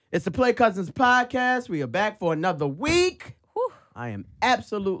It's the Play Cousins podcast. We are back for another week. Whew. I am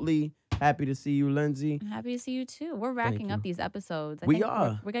absolutely happy to see you, Lindsay. I'm happy to see you too. We're racking up these episodes. We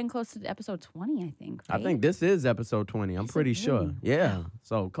are. We're getting close to episode 20, I think. Right? I think this is episode 20. I'm pretty sure. Yeah. Wow.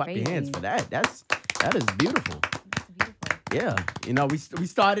 So clap your Crazy. hands for that. That is beautiful. It's beautiful. Yeah. You know, we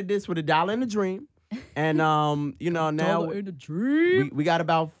started this with $1 in a dream. And now in a dream. we got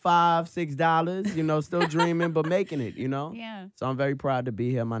about $5-6, still dreaming but making it, Yeah. So I'm very proud to be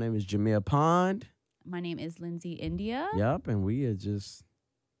here. My name is Jameer Pond. My name is Lindsay India. Yep, and we are just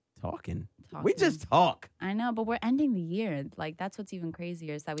talking. We Talking. just talk. I know, but we're ending the year. Like, that's what's even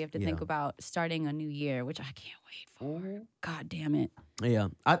crazier is that we have to think Yeah. about starting a new year, which I can't wait for. God damn it. Yeah,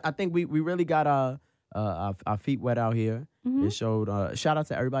 I think we really got our feet wet out here. Mhm. It showed. Shout out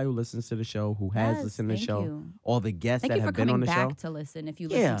to everybody who listens to the show, who has Yes, listened to the thank show, you. all the guests Thank that you for have been coming on the back show. to listen if you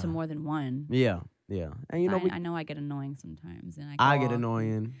Yeah. listen to more than one. Yeah, and I know I get annoying sometimes. And I go get off.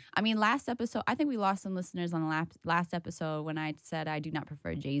 annoying. I mean, last episode, I think we lost some listeners on the last episode when I said I do not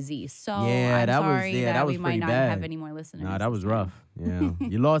prefer Jay-Z. So Yeah, I'm that was- sorry yeah, that that we was might pretty not bad. have any more listeners. Nah, that was this time. rough. Yeah,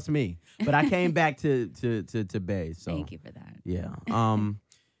 you lost me, but I came back to Bay. So Thank you for that. yeah.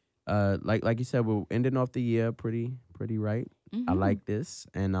 Like you said, we're ending off the year pretty right. I Mhm. like this,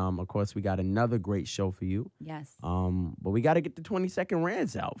 and of course we got another great show for you. Yes. But we got to get the 20-second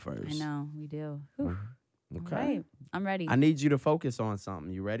rants out first. I know, we do. Whew. Okay. All right. I'm ready. I need you to focus on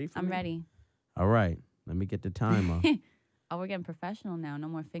something. You ready for I'm me? ready. All right. Let me get the timer. Oh, we're getting professional now. No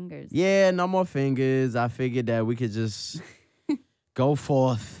more fingers. Yeah, no more fingers. I figured that we could just go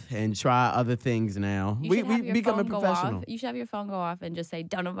forth and try other things now. You We should have your becoming phone go professional. off. You should have your phone go off and just say,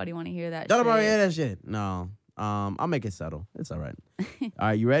 "Don't nobody want to hear that." Don't shit. nobody hear that shit. No. I'll make it settle. It's all right. All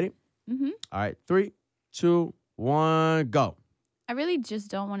right, you ready? Mhm. All right, 3, 2, 1, go. I really just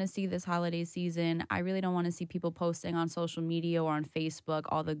don't want to see this holiday season. I really don't want to see people posting on social media or on Facebook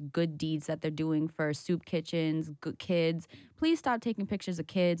all the good deeds that they're doing for soup kitchens, good kids. Please stop taking pictures of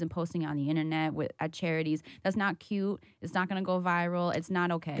kids and posting it on the internet at charities. That's not cute. It's not going to go viral. It's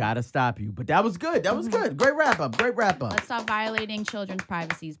not okay. Gotta stop you. But that was good. That was good. Great wrap up. Great wrap up. Let's stop violating children's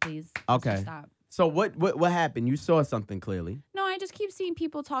privacies, please. Let's Okay. just stop. So what happened? You saw something clearly. No, I just keep seeing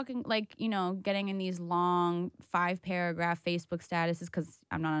people talking, like, getting in these long 5-paragraph Facebook statuses because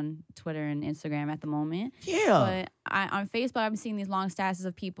I'm not on Twitter and Instagram at the moment. Yeah. But on Facebook, I'm seeing these long statuses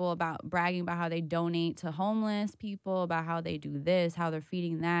of people bragging about how they donate to homeless people, about how they do this, how they're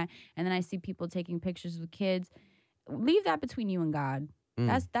feeding that. And then I see people taking pictures with kids. Leave that between you and God.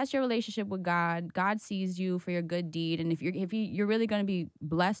 That's your relationship with God. God sees you for your good deed, and if you're really going to be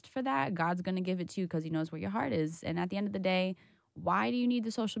blessed for that, God's going to give it to you because He knows where your heart is. And at the end of the day, why do you need the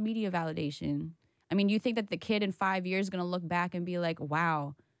social media validation? I mean, you think that the kid in 5 years is going to look back and be like,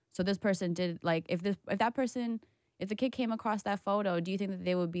 "Wow, so this person did like if the kid came across that photo, do you think that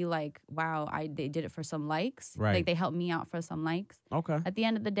they would be like, wow, they did it for some likes? Right. Like they helped me out for some likes? Okay. At the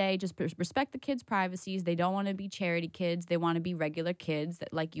end of the day, just respect the kids' privacies. They don't want to be charity kids. They want to be regular kids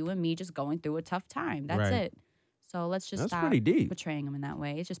that, like you and me, just going through a tough time. That's Right. it. So let's just That's stop pretty deep. portraying them in that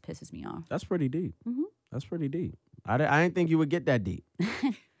way. It just pisses me off. That's pretty deep. Mhm. That's pretty deep. I didn't think you would get that deep.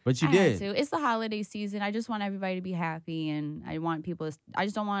 But you I had did. to. It's the holiday season. I just want everybody to be happy, and I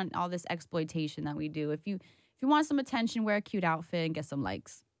just don't want all this exploitation that we do. If you want some attention, wear a cute outfit and get some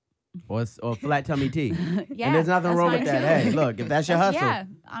likes. Or flat tummy tea. Yeah, And there's nothing that's wrong fine with that. too. Hey, look, if that's your hustle. Yeah,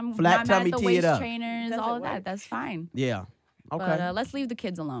 I'm Flat not tummy mad at the tee it waist up. trainers, all of that. That's fine. Yeah. Okay. But let's leave the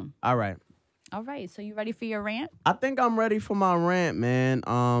kids alone. All right. All right, so you ready for your rant? I think I'm ready for my rant, man.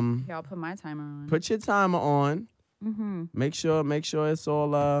 Here, I'll put my timer on. Put your timer on. Mm-hmm. Make sure it's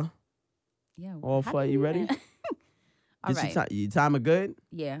all Yeah. all how for do you ready? All Get right. your timer good?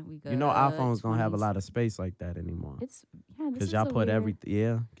 Yeah, we good. You know iPhones don't have a 20s. lot of space like that anymore. It's this Because is y'all a put weird- everything.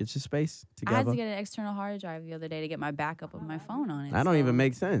 Yeah, get your space I had together. to get an external hard drive the other day to get my backup of my phone on it. That don't even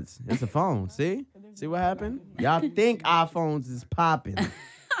make sense. It's a phone. See what happened? Y'all think iPhones is popping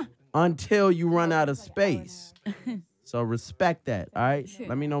until you run out of space. So respect that. All right.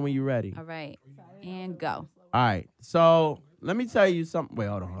 Let me know when you're ready. All right, and go. All right. So let me tell you something. Wait,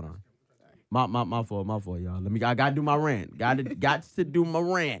 hold on. My fault, y'all. I gotta do my rant. Got to do my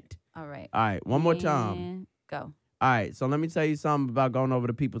rant. All right. All right, one more time. And go. All right, so let me tell you something about going over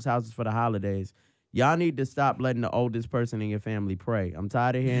to people's houses for the holidays. Y'all need to stop letting the oldest person in your family pray. I'm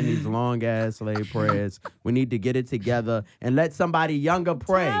tired of hearing these long ass slave prayers. We need to get it together and let somebody younger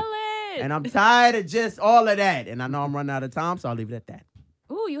pray. Tell it. And I'm tired of just all of that. And I know I'm running out of time, so I'll leave it at that.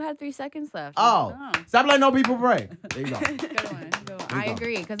 Ooh, you had 3 seconds left. Oh, stop letting no people pray. There you go. Good one. Good one. I go.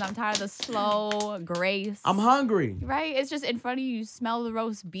 agree, because I'm tired of the slow grace. I'm hungry. Right? It's just in front of you. You smell the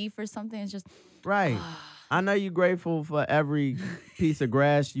roast beef or something. It's just, Right. I know you're grateful for every piece of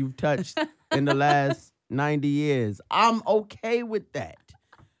grass you've touched in the last 90 years. I'm okay with that.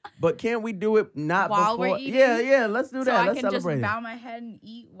 But can't we do it not While before? we're eating? Yeah, let's do So that. I let's can celebrate just it. bow my head and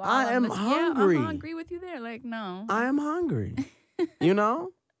eat while I am listening. hungry. Yeah, agree with you there. Like, no. I am hungry. You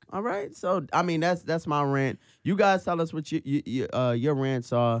know? All right. So I mean that's my rant. You guys tell us what your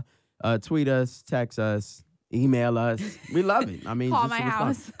rants are. Tweet us, text us, email us. We love it. I mean, Call just my to respond.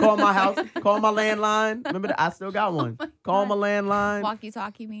 house. Call my house. Call my landline. Remember that? I still got one. Call my landline.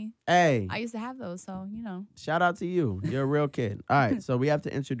 Walkie-talkie me. Hey, I used to have those, so, you know. shout out to you. You're a real kid. All right. So we have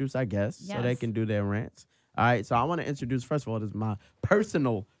to introduce our guests so they Yes. can do their rants. All right. So I want to introduce, first of all, this is my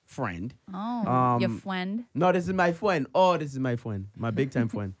personal friend. Oh, your friend. No, this is my friend. Oh, this is my friend. My big time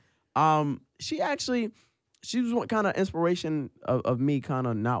friend. She was kind of inspiration of me kind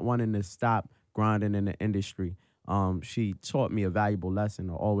of not wanting to stop grinding in the industry. She taught me a valuable lesson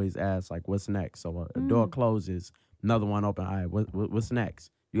to always ask, like, what's next? So a door closes, another one open. All right, what's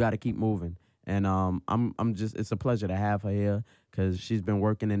next? You got to keep moving. And it's a pleasure to have her here because she's been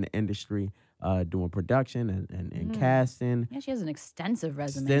working in the industry, doing production and casting. Yeah, she has an extensive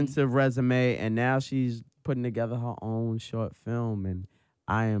resume. And now she's putting together her own short film, and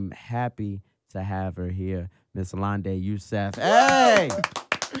I am happy to have her here, Miss Lande Youssef. Hey!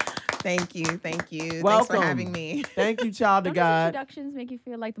 Thank you. Thanks Welcome. for having me. Thank you, child of Don't these God. introductions make you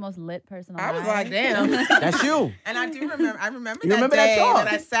feel like the most lit person I alive? was like, damn. That's you. And I do remember. I remember You that remember that day talk?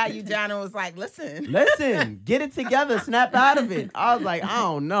 that I sat you down and was like, listen. Listen, get it together, snap out of it. I was like, I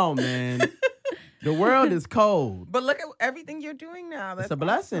don't know, man. The world is cold. But look at everything you're doing now. That's It's a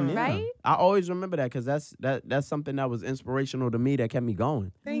blessing, awesome. yeah. Right? I always remember that because that's something that was inspirational to me that kept me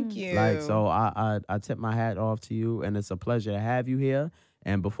going. Thank you. Like, so I tip my hat off to you, and it's a pleasure to have you here.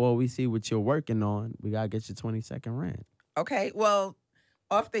 And before we see what you're working on, we gotta get your 20-second rant. Okay. Well,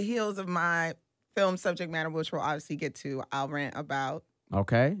 off the heels of my film subject matter, which we'll obviously get to, I'll rant about.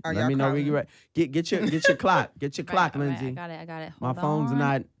 Okay, Are let y'all me know when calling? you're ready. Get your clock. Get your clock, All right, Lindsay. I got it. My Hold phone's on.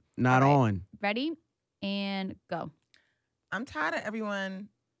 not All right. on. Ready? And go. I'm tired of everyone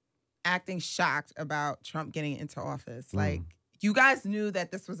acting shocked about Trump getting into office. Like, you guys knew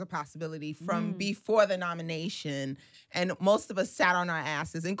that this was a possibility from before the nomination, and most of us sat on our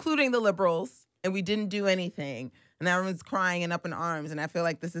asses, including the liberals, and we didn't do anything. And everyone's crying and up in arms. And I feel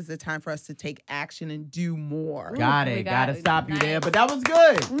like this is the time for us to take action and do more. Got we it. got Gotta it. stop you there. Nice. But that was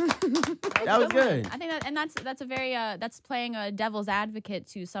good. That was Good good. one. I think that's a very that's playing a devil's advocate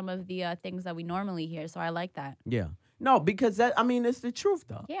to some of the things that we normally hear. So I like that. Yeah. No, because it's the truth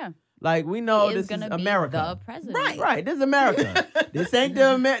though. Yeah. Like we know He this is gonna be America. the president. Right. This is America. This ain't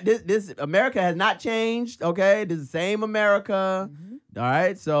this America has not changed. Okay. This is the same America. All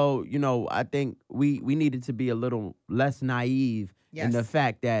right. So, I think we needed to be a little less naive in the Yes.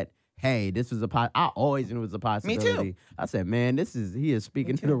 fact that, hey, this was I always knew it was a possibility. I said, man, he is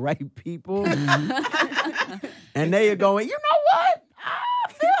speaking to the right people. And they are going, you know what?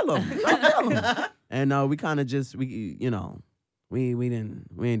 I feel him. And we kind of just, we didn't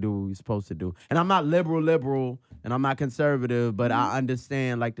do what we were supposed to do. And I'm not liberal, and I'm not conservative, but I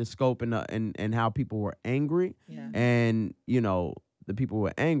understand like the scope and how people were angry. Yeah. And, the people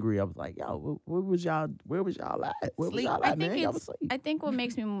were angry. I was like, yo, where was y'all at? Where was y'all Sleep. at, I man? think Y'all was asleep. I think what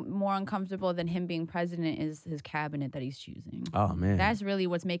makes me more uncomfortable than him being president is his cabinet that he's choosing. Oh, man. That's really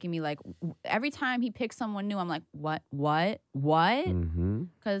what's making me like. Every time he picks someone new, I'm like, what? Mm-hmm.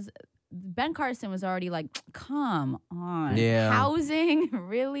 Because Ben Carson was already like, come on, Yeah. housing,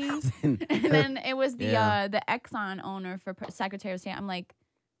 really? And then it was the Yeah. the Exxon owner for Secretary of State. I'm like,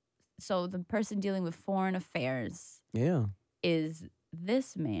 so the person dealing with foreign affairs Yeah. is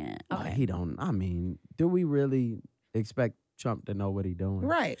this man? Well, Okay. he don't. I mean, do we really expect Trump to know what he's doing?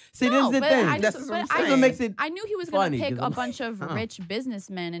 Right. See, this is the but thing. I That's just, what I'm but I saying. That's what makes it I knew he was going funny, to pick 'cause a I'm bunch of huh. rich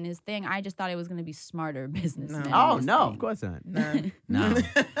businessmen in his thing. I just thought it was going to be smarter businessmen. in Oh his no, thing. of course not. None. No,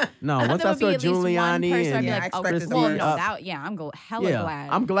 no. I Once thought I there saw would be at least one Giuliani person, I'd and be Yeah, like, I oh, expected the well, worst. no, that, yeah, I'm hella yeah, glad.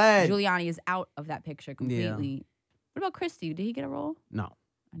 I'm glad. Giuliani is out of that picture completely. What about Christie? Did he get a role? No,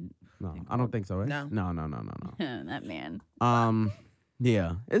 no, think I don't think so. Right? No. No. That man.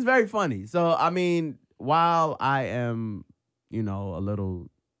 Yeah, it's very funny. So I mean, while I am, a little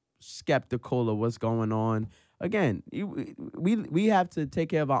skeptical of what's going on, again, we have to take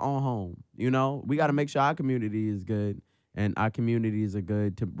care of our own home. We got to make sure our community is good and our communities are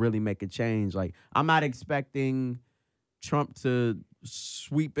good to really make a change. Like I'm not expecting Trump to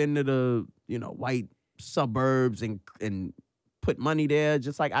sweep into the white suburbs and put money there,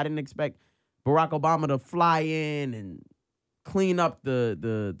 just like I didn't expect Barack Obama to fly in and clean up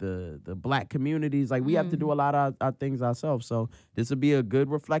the black communities. Like we have to do a lot of our things ourselves. So this will be a good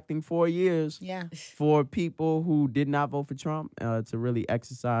reflecting 4 years Yeah. for people who did not vote for Trump to really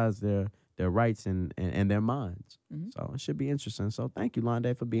exercise their rights and their minds. So it should be interesting. So thank you,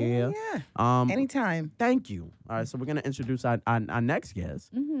 Londe, for being here. Yeah. Anytime. Thank you. All right, so we're gonna introduce our next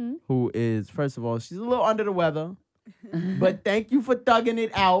guest, Mm-hmm. who is, first of all, she's a little under the weather, but thank you for thugging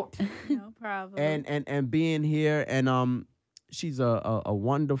it out No problem. and being here. And she's a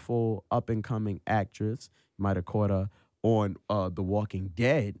wonderful up and coming actress. You might have caught her on The Walking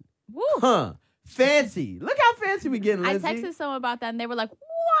Dead. Woo. Huh? Fancy. Look how fancy we getting, I Lindsay. texted someone about that, and they were like,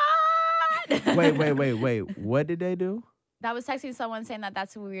 "What?" Wait. What did they do? That was texting someone saying that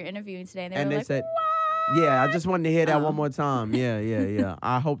that's who we were interviewing today, and they And were they like, said, "What?" yeah, I just wanted to hear that Oh. one more time. Yeah.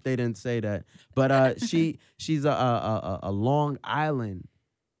 I hope they didn't say that. But she's a Long Island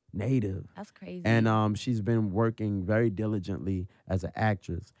native. That's crazy. And she's been working very diligently as an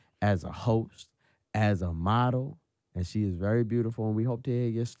actress, as a host, as a model. And she is very beautiful, and we hope to hear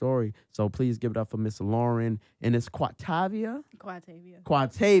your story. So please give it up for Miss Lauren. And it's Quatavia?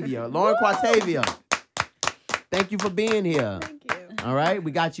 Quatavia. Lauren Quatavia. Thank you for being here. Thank you. All right,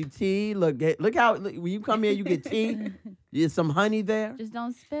 we got you tea. Look how when you come here, you get tea. There's some honey there. Just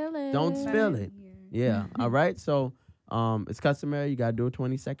don't spill it. Don't spill it. Yeah. All right. So it's customary. You gotta do a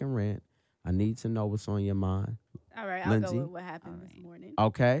 20-second rant. I need to know what's on your mind. All right, Lindsay? I'll go with what happened All this right. morning.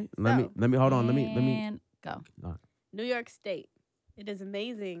 Okay. Let me hold on. Let me. And go. New York State. It is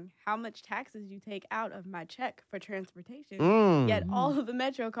amazing how much taxes you take out of my check for transportation. Yet all of the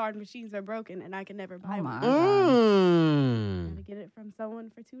Metro card machines are broken and I can never buy Oh one. my I Mm. gotta get it from someone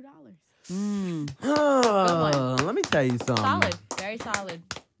for $2. Let me tell you something. Solid. Very solid.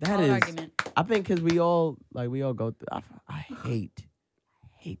 That solid is. argument. I think because we all go through. I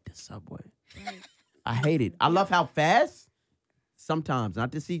hate the subway. I hate it. I love how fast. Sometimes,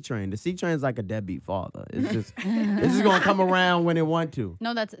 not the C train. The C train is like a deadbeat father. It's just gonna come around when it want to.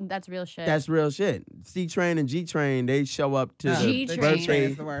 No, that's real shit. That's real shit. C train and G train, they show up to G the train. birthday.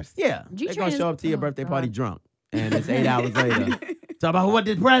 is the worst. Yeah, they're G-train gonna is- show up to your oh, birthday God. party drunk, and it's 8 hours later. Talk about who want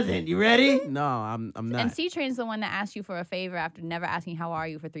this present. You ready? No, I'm not. And C Train's the one that asks you for a favor after never asking how are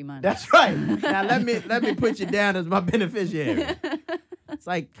you for 3 months. That's right. Now let me put you down as my beneficiary. It's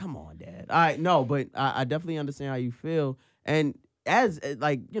like, come on, Dad. All right, no, but I definitely understand how you feel, and as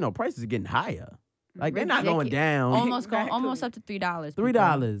prices are getting higher. Like they're not going Ridiculous. down. almost up to $3.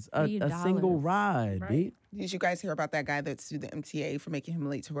 $3 a $3. single ride, Right. B. Did you guys hear about that guy that sued the MTA for making him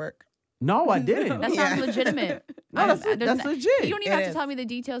late to work? No, I didn't. That Yeah. sounds legitimate. No, that's There's legit. You don't even It have to is. tell me the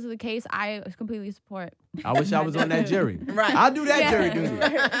details of the case. I completely support. I wish I was on that jury. Right. I'll do that Yeah. jury duty.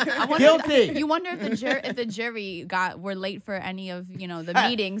 I wonder- Guilty. You wonder if the jury were late for any of the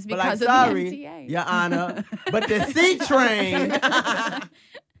meetings But like, because of sorry, the MTA. Your Honor, but the C train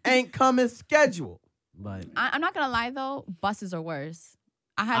ain't coming scheduled. But I'm not gonna lie though, buses are worse.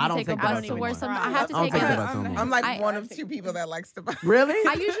 I I had to don't take a think bus buses to are work. worse. I have to I don't take think a the bus. buses are worse. I'm like I- one of two people that likes to buy. really,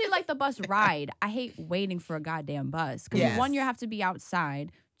 I usually like the bus ride. I hate waiting for a goddamn bus because Yes. one, you have to be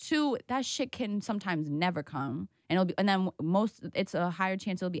outside. Two, that shit can sometimes never come, and then it's a higher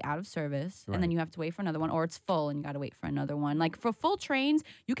chance it'll be out of service, and then Right. you have to wait for another one, or it's full and you got to wait for another one. Like for full trains,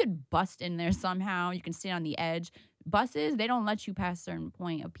 you could bust in there somehow. You can stand on the edge. Buses, they don't let you pass a certain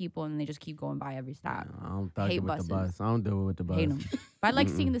point of people, and they just keep going by every stop. I don't thug Hate it with buses. the bus. I don't do it with the bus. Hate them. But I like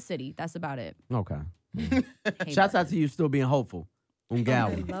seeing the city. That's about it. Okay. Hate Shouts out buses. to you still being hopeful.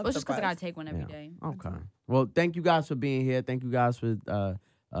 Ungawi. Well, it's just because I gotta take one every Yeah. day. Okay. Well, thank you guys for being here. Thank you guys for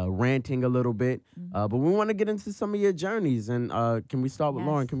ranting a little bit. But we want to get into some of your journeys. And can we start with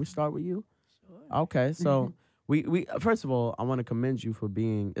Lauren? Yes. Can we start with you? Sure. Okay. So we first of all, I want to commend you for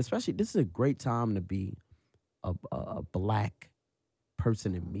being, especially this is a great time to be a black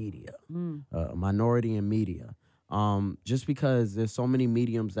person in media, Mm. a minority in media. Just because there's so many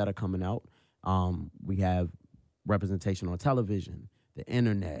mediums that are coming out. We have representation on television, the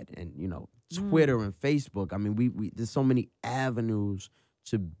internet, and Twitter and Facebook. I mean, we there's so many avenues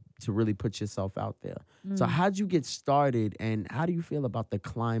to really put yourself out there. So how'd you get started, and how do you feel about the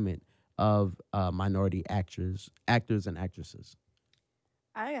climate of minority actors and actresses?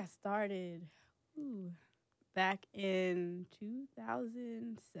 I got started back in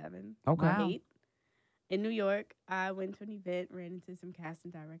 2007. Okay. Wow. 8. In New York, I went to an event, ran into some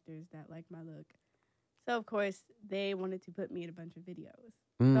casting directors that liked my look. So, of course, they wanted to put me in a bunch of videos.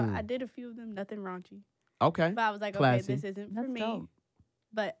 So Mm. I did a few of them, nothing raunchy. Okay. But I was like, Classy. okay, this isn't for That's me. dope.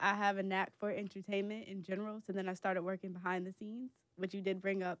 But I have a knack for entertainment in general. So then I started working behind the scenes, which you did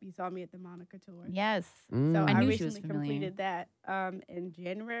bring up. You saw me at the Monica tour. Yes. Mm. So I I knew she was recently familiar. completed that in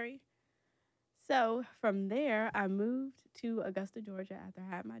January. So from there, I moved to Augusta, Georgia after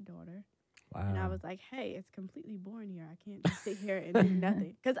I had my daughter. Wow. And I was like, hey, it's completely boring here. I can't just sit here and do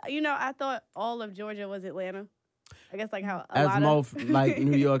nothing. Because, I thought all of Georgia was Atlanta. I guess like how a As lot most of... like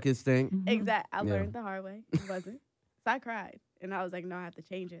New Yorkers think. Exactly. I Yeah. learned the hard way. It wasn't. So I cried. And I was like, no, I have to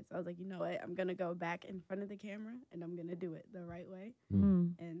change it. So I was like, you know what? I'm going to go back in front of the camera and I'm going to do it the right way.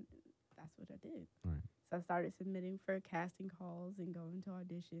 Mm. And that's what I did. Right. So I started submitting for casting calls and going to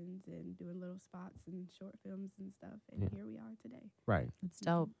auditions and doing little spots and short films and stuff. And here we are today. Right. That's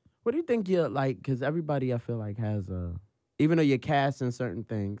dope. What do you think you're like? Because everybody, I feel like, has even though you're cast in certain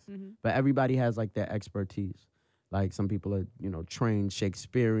things, but everybody has like their expertise. Like some people are, trained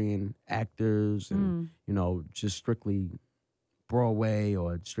Shakespearean actors and, just strictly Broadway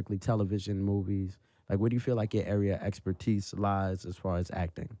or strictly television movies. Like, where do you feel like your area of expertise lies as far as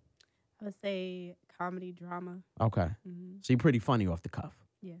acting? I would say comedy, drama. Okay. So you're pretty funny off the cuff.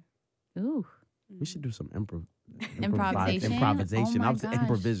 Yeah. Ooh. We should do some Improvisation? improvisation. Oh my I was gosh.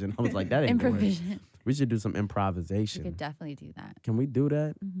 improvisation. I was like, that ain't the word. Improvision. We should do some We improvisation. could definitely do that. Can we do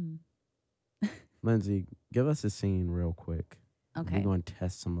that? Mm-hmm. Lindsay, give us a scene real quick. Okay. We're going to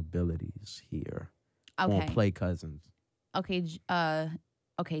test some abilities here. Okay. On Play Cousins. Okay.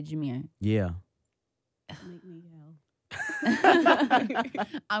 Okay, Jameer. Yeah. Make me yell.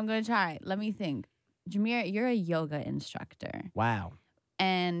 I'm gonna try. Let me think. Jameer, you're a yoga instructor, Wow.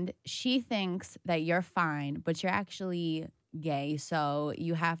 and she thinks that you're fine, but you're actually gay, so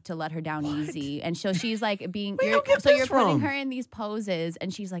you have to let her down easy. And so she's like being. Where you get so this you're putting from? her in these poses,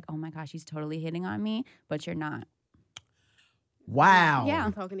 and she's like, "Oh my gosh, he's totally hitting on me," but you're not. Wow. Yeah.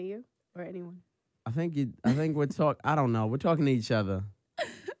 I'm talking to you or anyone. I think we're talking. I don't know. We're talking to each other.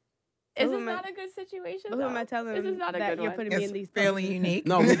 Is Who this am I- not a good situation? But who am I telling This is not a that good you're one. putting me in It's these fairly poses? unique.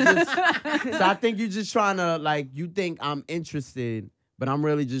 No, we just. So I think you're just trying to you think I'm interested, but I'm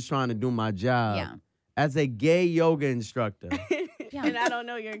really just trying to do my job. Yeah. As a gay yoga instructor. Yeah. And I don't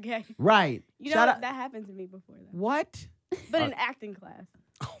know you're gay. Right. You Shout know, out. that happened to me before. Though. What? But in acting class.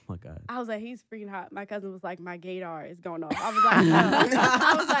 Oh my God. I was like, he's freaking hot. My cousin was like, my gaydar is going off. I was like, no.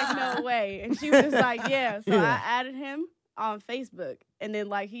 I was like, no way. And she was just like, yeah. So Yeah. I added him on Facebook. And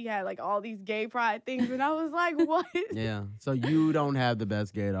then he had all these gay pride things. And I was like, what? Yeah. So you don't have the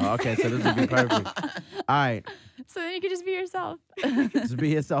best gaydar. Okay, so this would be perfect. All right. So then you could just be yourself. Just be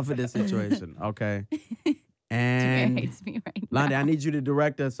yourself in this situation. Okay. Jameer And hates me right Lonnie, now. I need you to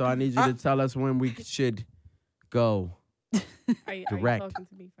direct us, so I need you to tell us when we should go. Are you Direct. talking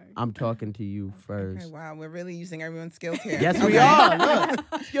to me first? I'm talking to you first. Okay, wow, we're really using everyone's skills here. Yes, we Okay. are.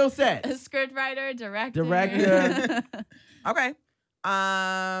 Look, skill set. A script writer, director. Director. Okay.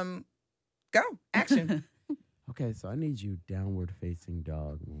 Go. Action. Okay, so I need you downward facing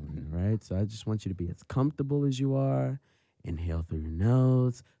dog morning, right? So I just want you to be as comfortable as you are. Inhale through your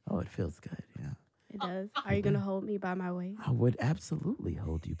nose. Oh, it feels good. Yeah. It does. Are you going to hold me by my waist? I would absolutely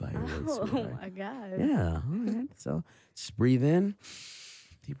hold you by your waist. Oh, sweetheart. my God. Yeah. All right. So just breathe in.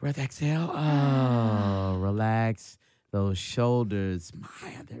 Deep breath, exhale. Oh, relax those shoulders.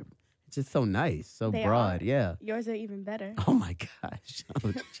 My, they're just so nice, so They broad. are. Yeah. Yours are even better. Oh my gosh.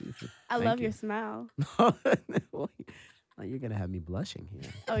 Oh, Jesus. I Thank love you. your smile. Well, you're gonna have me blushing here.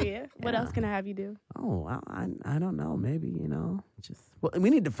 Oh, yeah? What else Yeah. can I have you do? Oh, I don't know. Maybe just we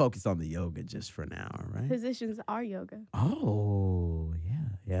need to focus on the yoga just for now, all right? Positions are yoga. Oh,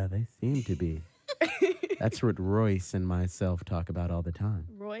 yeah, they seem to be. That's what Royce and myself talk about all the time.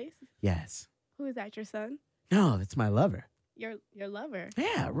 Royce? Yes. Who is that, your son? No, that's my lover. Your lover?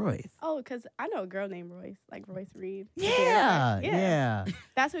 Yeah, Royce. Oh, because I know a girl named Royce, like Royce Reed. the Yeah, dancer. yeah.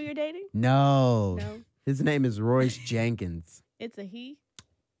 That's who you're dating? No. No. His name is Royce Jenkins. It's a he?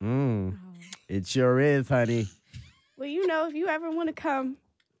 Mm, Oh. it sure is, honey. Well, if you ever want to come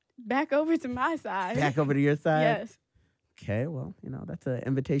back over to my side. Back over to your side? Yes. Okay, well, that's an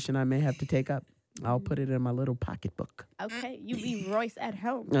invitation I may have to take up. I'll put it in my little pocketbook. Okay. You leave Royce at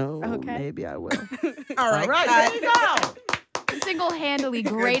home. No, Okay. maybe I will. All right. there you go. Single-handedly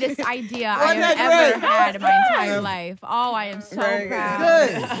greatest idea I Wasn't have that ever great? had in my entire Yes. life. Oh, I am so Very proud.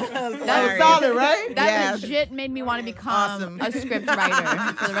 Good. That was That was hilarious. solid, right? That Yes. legit made me want to become Awesome. a script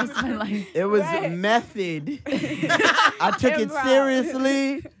writer for the rest of my life. It was Right. method. I took it Improv.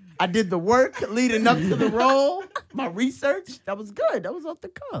 seriously. I did the work leading up to the role. My research. That was good. That was off the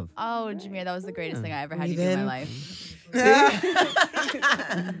cuff. Oh, Jameer, that was the greatest thing I ever had to Breathe do in my in. life.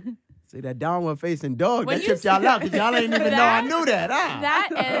 See that downward facing dog? When that you tripped y'all said out because y'all ain't even know I knew that. Huh?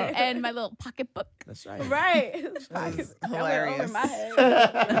 That and my little pocketbook. That's right. Right. That was That went hilarious. over my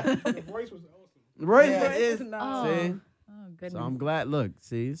head. Royce was awesome. Royce Yeah. is. No. Oh. See? Oh goodness. So I'm glad. Look,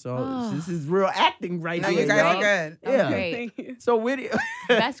 see, so Oh. this is real acting right No, here, you guys y'all. are good. That was Yeah. great. Thank you. So where do you?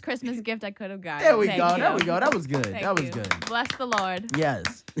 Best Christmas gift I could have gotten. There we Thank go. you. There we go. That was good. Thank that was you. good. Bless the Lord.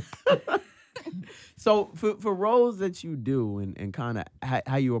 Yes. So for roles that you do and kind of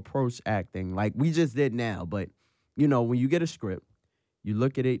how you approach acting, like we just did now, but you know when you get a script, you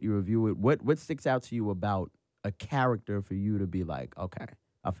look at it, you review it. What sticks out to you about a character for you to be like, okay,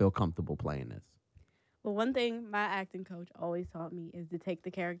 I feel comfortable playing this? Well, one thing my acting coach always taught me is to take the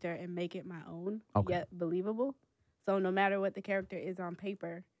character and make it my own, Okay. yet believable. So no matter what the character is on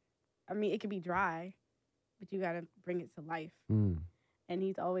paper, I mean, it could be dry, but you got to bring it to life. Mm. And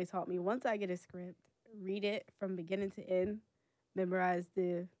he's always taught me, once I get a script, read it from beginning to end, memorize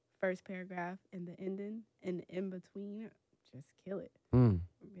the first paragraph and the ending, and in between, just kill it. Mm.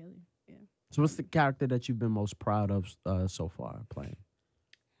 Really, yeah. So what's the character that you've been most proud of so far playing?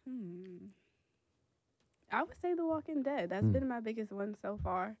 I would say The Walking Dead. That's been my biggest one so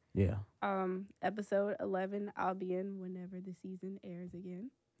far. Yeah. Episode 11, I'll be in whenever the season airs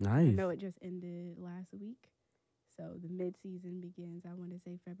again. I Nice. know it just ended last week. So the mid-season begins, I want to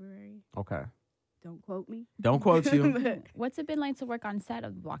say February. Okay. Don't quote me. Don't quote you. But What's it been like to work on set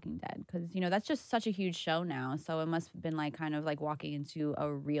of The Walking Dead? Because, you know, that's just such a huge show now. So it must have been like kind of like walking into a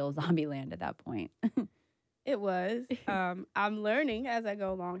real zombie land at that point. it was. I'm learning as I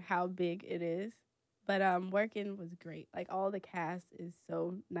go along how big it is. But working was great. Like, all the cast is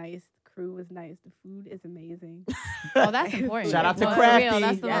so nice. The crew was nice. The food is amazing. Oh, that's important. Shout out to For Crafty. real,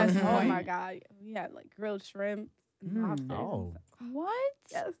 that's the Yes. most Oh, important. my God. We had, like, grilled shrimp and Mm. lobster. Oh. What?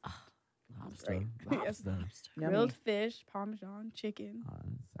 Yes. Lobster. Great. Lobster. Yummy. Grilled fish, Parmesan, chicken. Oh,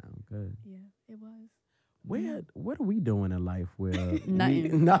 that sounds good. Yeah, it was. What are we doing in life where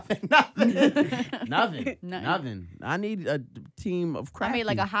Nothing. nothing. Nothing. Nothing. I need a team of I crafty. made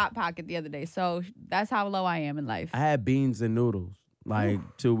like a hot pocket the other day. So that's how low I am in life. I had beans and noodles like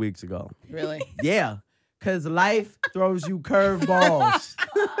 2 weeks ago. Really? Yeah, cause life throws you curveballs.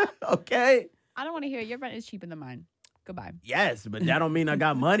 Okay. I don't want to hear it. Your rent is cheaper than mine. Goodbye. Yes, but that don't mean I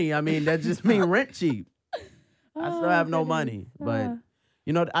got money. I mean that just mean rent cheap. I still have no money, but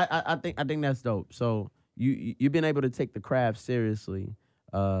you know I think that's dope. So you've been able to take the craft seriously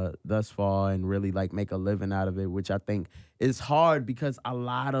thus far and really like make a living out of it, which I think is hard because a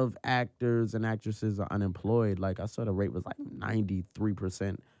lot of actors and actresses are unemployed. Like I saw the rate was like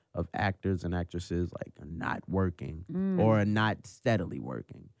 93% of actors and actresses like are not working or are not steadily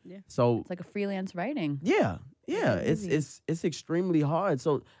working. Yeah. So It's like a freelance writing. yeah, It's easy. it's extremely hard.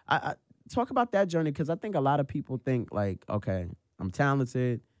 So I talk about that journey because I think a lot of people think like, okay, I'm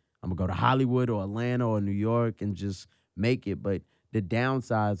talented, I'm gonna go to Hollywood or Atlanta or New York and just make it, but the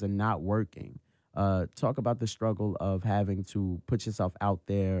downsides are not working. Talk about the struggle of having to put yourself out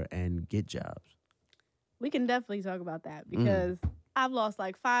there and get jobs. We can definitely talk about that because I've lost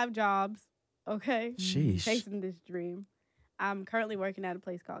like 5 jobs, okay? Sheesh. Chasing this dream. I'm currently working at a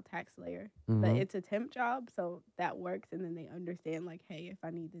place called Tax Slayer, but Mhm. it's a temp job, so that works. And then they understand, like, hey, if I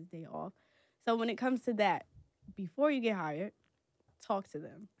need this day off. So when it comes to that, before you get hired, talk to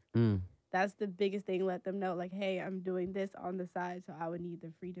them. Mm. That's the biggest thing. Let them know, like, hey, I'm doing this on the side, so I would need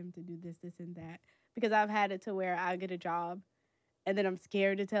the freedom to do this, this, and that. Because I've had it to where I get a job, and then I'm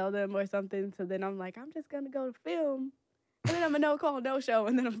scared to tell them or something. So then I'm like, I'm just going to go to film. And then I'm a no-call, no-show,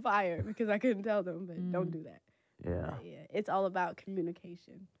 and then I'm fired because I couldn't tell them. But don't do that. Yeah. But yeah, it's all about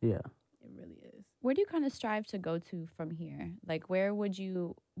communication. Yeah. It really is. Where do you kind of strive to go to from here? Like, what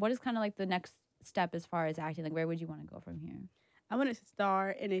is kind of like the next step as far as acting? Like, where would you want to go from here? I want to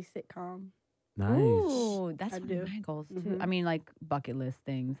star in a sitcom. Nice. Ooh, that's I one do. of my goals too. Mhm. I mean, like bucket list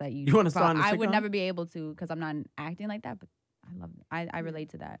things that you. You wanna star in a I would sitcom? never be able to because I'm not acting like that. But I love it. I relate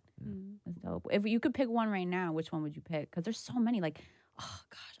to that. That's dope. If you could pick one right now, which one would you pick? Because there's so many. Like, oh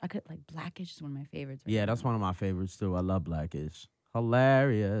gosh, I could like Blackish is one of my favorites. Right Yeah, now. that's one of my favorites too. I love Blackish.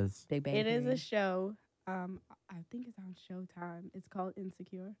 Hilarious. Big Bang It is Theory. a show. I think it's on Showtime. It's called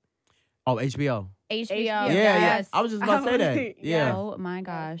Insecure. Oh, HBO. HBO. Yeah, Yes. I was just about to say that. Yeah. Oh my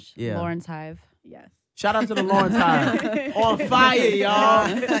gosh. Yeah. Lawrence Hive. Yes. Shout out to the Lawrence Hive. On fire, y'all.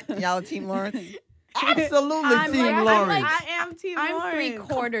 Y'all a team Lawrence? Absolutely, I'm Team like- Lawrence. I am Team I'm Lawrence.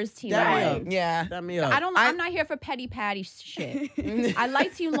 3/4 Team Damn. Lawrence. Yeah. Set me up. I'm not here for petty patty shit. I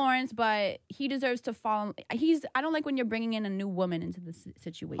like Team Lawrence, but he deserves to fall. I don't like when you're bringing in a new woman into the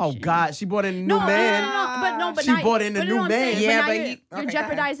situation. Oh God, she brought in a new No, man. but She not, bought in a but you know new what I'm saying? man. Yeah, now but you're, he- you're okay, go ahead.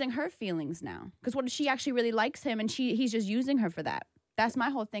 jeopardizing her feelings now. Because what if she actually really likes him and he's just using her for that? That's my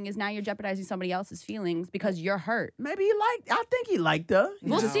whole thing. Is now you're jeopardizing somebody else's feelings because you're hurt. Maybe he liked. I think he liked her. He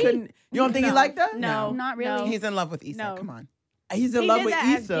We'll just see. couldn't- You don't think he No. liked her? No. Not really. He's in love with Issa. No. Come on. he's in He love did with that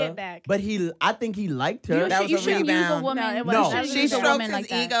as Issa, Get Back. but I think he liked her. You, That was you a shouldn't use a rebound. woman. No, it you wasn't. No. That was shouldn't She use a stroked woman his like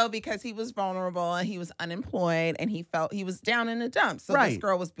that. ego because he was vulnerable and he was unemployed and he felt he was down in the dumps. So this Right.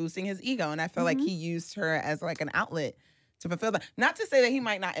 girl was boosting his ego, and I feel like he used her as like an outlet to fulfill that. Not to say that he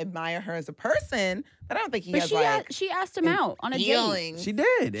might not admire her as a person, but I don't think he But has she like she asked him out on a date. feelings. She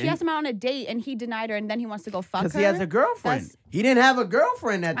did. She asked him out on a date, and he denied her, and then he wants to go fuck her. Because he has a girlfriend. That's- He didn't have a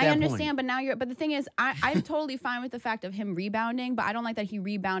girlfriend at that I point. understand, but now but the thing is, I'm totally fine with the fact of him rebounding, but I don't like that he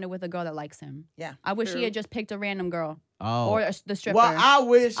rebounded with a girl that likes him. Yeah. I wish he True. had just picked a random girl Oh. or the stripper. Well, I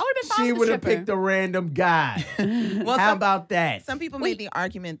wish I would've been fine she with the would have stripper. picked a random guy. Well, How some- about that? Some people made the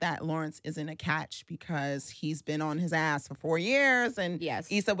argument that Lawrence isn't a catch because he's been on his ass for 4 years and Yes.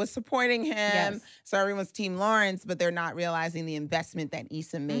 Issa was supporting him. Yes. So everyone's team Lawrence, but they're not realizing the investment that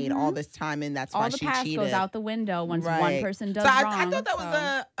Issa made all this time, and that's All why the she past cheated. goes out the window once one Right. person does So I wrong. thought that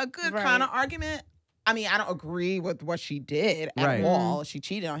was a good kind of argument. I mean, I don't agree with what she did at Right. all. She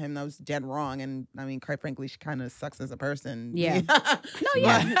cheated on him. That was dead wrong. And I mean, quite frankly, she kind of sucks as a person. Yeah. No,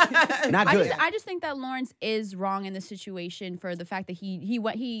 yeah. Not I good. just think that Lawrence is wrong in this situation for the fact that he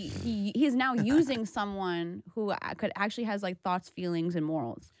is now using someone who could actually has like thoughts, feelings, and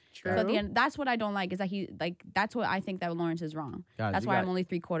morals. True. So at the end, that's what I don't like is that that's what I think that Lawrence is wrong. Guys, That's you why got- I'm only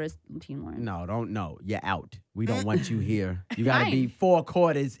 3/4 Team Lawrence. No, don't know. You're out. We don't want you here. You got to be Fine.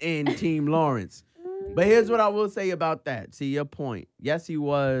 4/4 in Team Lawrence. But here's what I will say about that. See your point. Yes, he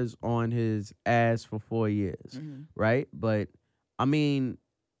was on his ass for 4 years, right? But I mean,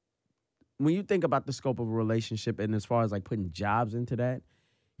 when you think about the scope of a relationship and as far as like putting jobs into that,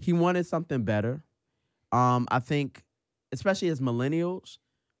 he wanted something better. I think, especially as millennials,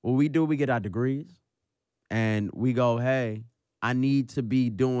 what we do, we get our degrees and we go, hey, I need to be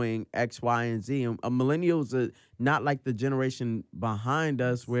doing X, Y, and Z. And millennials are not like the generation behind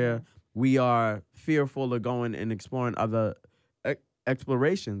us where we are fearful of going and exploring other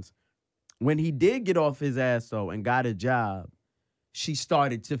explorations. When he did get off his ass, though, and got a job, she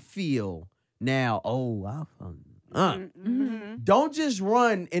started to feel now, don't just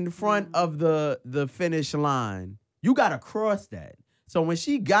run in front of the finish line. You got to cross that. So when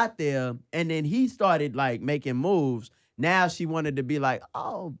she got there and then he started like making moves, now she wanted to be like,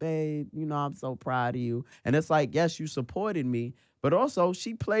 oh, babe, you know, I'm so proud of you. And it's like, yes, you supported me, but also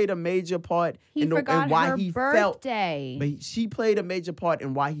she played a major part He in forgot why her he felt. birthday. But she played a major part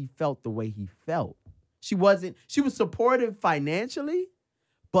in why he felt the way he felt. She was supportive financially,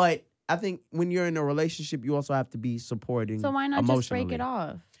 but I think when you're in a relationship, you also have to be supporting So why not just break emotionally. it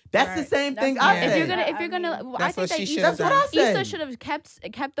off? That's the Right. same thing That's I what- said. If you're gonna, I That's think what that she Issa, should have That's what I said. Issa should have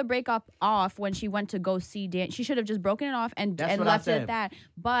kept the breakup off when she went to go see Dan. She should have just broken it off and That's what I left it said. at that.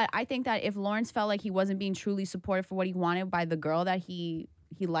 But I think that if Lawrence felt like he wasn't being truly supported for what he wanted by the girl that he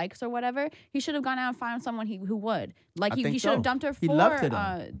likes or whatever, he should have gone out and found someone who would. Like I he think should have so. dumped her He for loved her,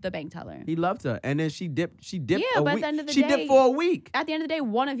 though. the bank teller. He loved her, and then she dipped. Yeah, a but at week. the end of the she day- dipped for a week. At the end of the day,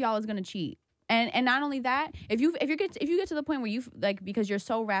 one of y'all is gonna cheat. And not only that, if you get to the point where you like because you're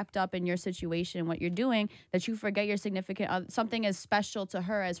so wrapped up in your situation, what you're doing, that you forget your significant other, something as special to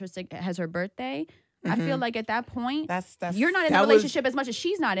her as her birthday. I feel like at that point, That's you're not in the That was- relationship as much as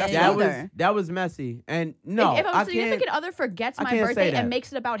she's not in it either. That was messy, and no, if I a significant can't. other forgets I my can't say birthday that. and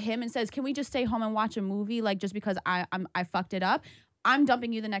makes it about him and says, "Can we just stay home and watch a movie?" Like just because I fucked it up, I'm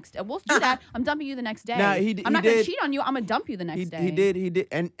dumping you the next. We'll do that. I'm dumping you the next day. Nah, he I'm not gonna did- cheat on you. I'm gonna dump you the next day. He did,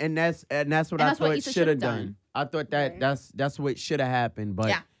 and that's what And I that's what thought Issa should have should've done. done. I thought that that's what should have happened, but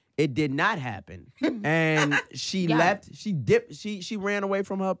Yeah. it did not happen. And she Yeah. left. She dipped. She ran away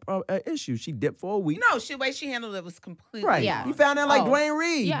from her issue. She dipped for a week. No, the way she handled it was completely Right. Yeah. You found out like Oh. Dwayne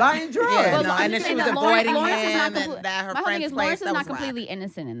Reed Yeah. buying drugs. Yeah, Well, no, I'm and then just she saying was that Lawrence avoiding is him not and complete- that her my whole thing friend's is place, Lawrence is that not was whack. completely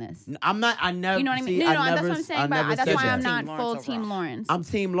innocent in this. I'm not. I never. You know what I mean? See, No, I that's never, what I'm saying. I But never that's said why that. I'm not Team full Lawrence Team overall. Lawrence. I'm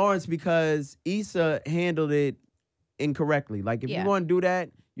Team Lawrence because Issa handled it incorrectly. Like if Yeah. you're going to do that,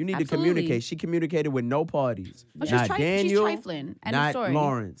 you need Absolutely. to communicate. She communicated with no parties. Oh, she's not she's Daniel, trifling. End of not story.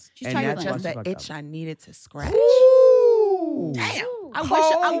 Lawrence. She's And trifling. that's Just why she that fucked itch up. I needed to scratch. Ooh. Damn. I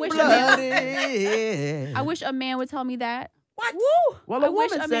wish a man would tell me that. What? Woo! Well, I a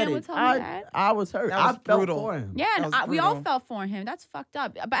wish woman a said man it. would tell me that. I was hurt. That was I felt brutal. for him. Yeah, and That was we all brutal. fell for him. That's fucked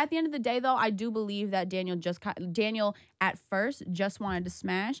up. But at the end of the day, though, I do believe that Daniel at first just wanted to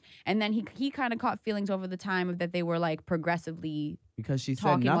smash, and then he kind of caught feelings over the time of that they were like progressively. Because she said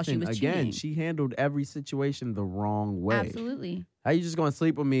Talking while she nothing. was Again, cheating. she handled every situation the wrong way. Absolutely. How you just gonna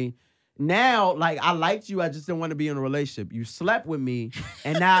sleep with me? Now, like I liked you, I just didn't want to be in a relationship. You slept with me,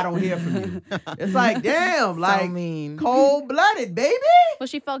 and now I don't hear from you. It's like, damn, So like mean. cold blooded, baby. Well,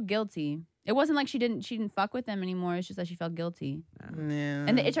 she felt guilty. It wasn't like she didn't fuck with him anymore. It's just that she felt guilty. Yeah.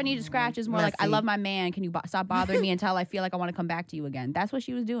 And the itch I need to scratch is more like, I Messy. love my man. Can you stop bothering me until I feel like I want to come back to you again? That's what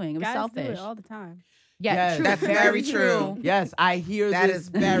she was doing. It was Guys selfish. do it all the time. Yeah, Yes. true. That's very true. Yes, I hear That this. is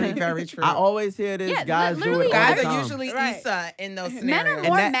very, very true. I always hear this. Yeah, guys do literally, it all Guys the are time. usually Right. Issa in those Men scenarios. are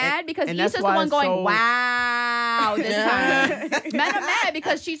more that- mad because and that's Issa's the why one it's going, so- wow, this Yeah. time. Men are mad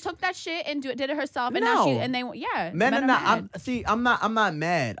because she took that shit and did it herself, and now No. men are not. mad. I'm not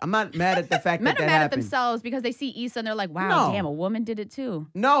mad. I'm not mad at the fact Men that are that mad at happened. themselves because they see Issa and they're like, wow, No. damn, a woman did it too.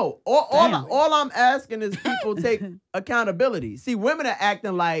 No, Damn. all I'm asking is people take accountability. See, women are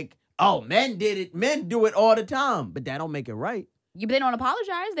acting like, oh, men did it. Men do it all the time, but that don't make it right. But they don't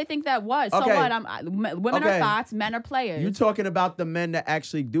apologize. They think that what? So Okay. what? Women Okay. are thoughts, men are players. You talking about the men that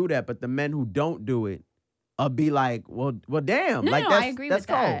actually do that, but the men who don't do it, be like, well, damn. No, like no, that's, I agree that's with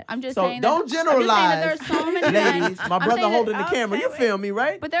that. cold. I'm just so saying that- don't I'm just saying generalize. that there's so many men- ladies, my I'm brother saying holding that- the camera. You okay, feel me,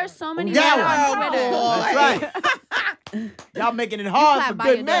 right? But there's so many Yeah. men on Oh, Twitter. boy. That's right. Y'all making it hard for clap by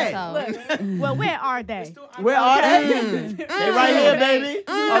good your men. damn Look, well, where are they? Where are they? Mm. They right here, baby. Okay.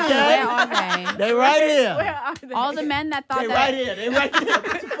 Where are they? They right here. Where are they? All the men that thought They that right here. They right here.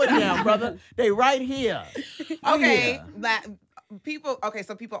 Put your foot down, brother. They right here. Oh, Okay, yeah. that people. Okay,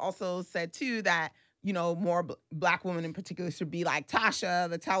 so people also said too that more black women in particular should be like Tasha,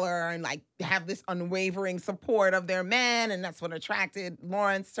 the teller, and like have this unwavering support of their men, and that's what attracted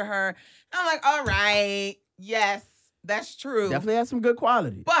Lawrence to her. And I'm like, all right, yes, that's true. Definitely has some good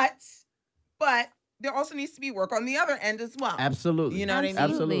quality. But there also needs to be work on the other end as well. Absolutely. You know what I mean?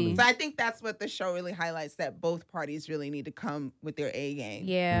 Absolutely. So I think that's what the show really highlights, that both parties really need to come with their A game.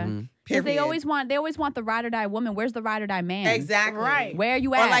 Yeah. Mhm. Because they Period. always want the ride or die woman. Where's the ride or die man? Exactly. Right. Where are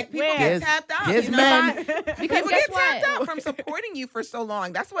you Or at? like people Where? get His- tapped out. his you know? man- because People guess get tapped what? out from supporting you for so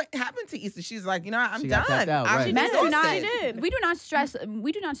long. That's what happened to Issa. She's like, I'm She done. got tapped out, I'm right. Men do not. exhausted. We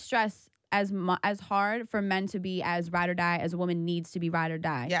do not stress as hard for men to be as ride or die as a woman needs to be ride or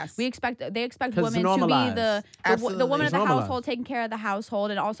die. Yes. They expect 'Cause women it's to be normalized. the Absolutely. woman It's of the normalized. household, taking care of the household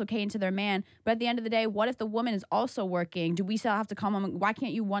and also catering to their man. But at the end of the day, what if the woman is also working? Do we still have to come home? Why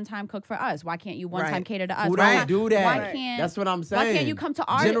can't you one time cook for us? Why can't you one time Right. cater to us? Who Why don't do that? Why Right. can't That's what I'm saying. Why can't you come to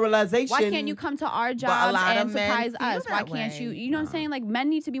our generalization? Why can't you come to our a jobs lot and of men surprise feel us? Why that can't way. you? You know what I'm saying? Like men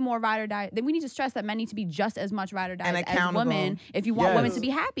need to be more ride or die. Then we need to stress that men need to be just as much ride or die And as accountable. women if you want women Yes. to be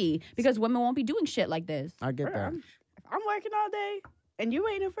happy. Because women won't be doing shit like this. I get that. If I'm working all day and you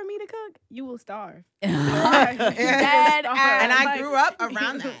waiting for me to cook, you will starve. Dead ass. And I Like- grew up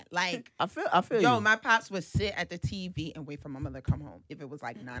around that. Like, I feel yo, you. my pops would sit at the TV and wait for my mother to come home if it was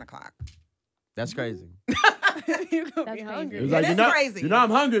like 9:00. That's crazy. you gonna That's be crazy. hungry. It was It like, is you know, crazy. You know, I'm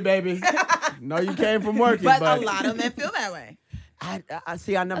hungry, baby. No, you came from working, But but a lot of men feel that way. I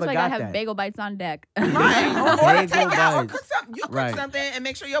see. I never That's why you got gotta have that. bagel bites on deck. Right. Or to Bagel take out or bites. cook something. You cook Right. something and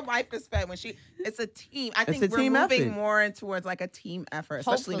make sure your wife is fed when it's a team. I think a we're team moving effort. more towards like a team effort,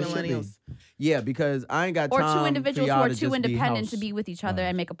 especially Hopefully. millennials. Yeah, because I ain't got Or time two for individuals who y'all are to too just be independent to house be with each other wives.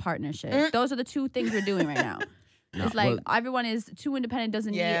 and make a partnership. Mm. Those are the two things we're doing right now. No, It's like well, everyone is too independent,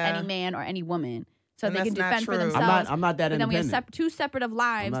 doesn't Yeah. need any man or any woman. So And they can that's not defend for true. themselves. I'm not that But then we have independent. two separate of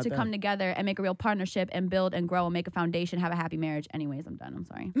lives not to that. come together and make a real partnership and build and grow and make a foundation, have a happy marriage. Anyways, I'm done. I'm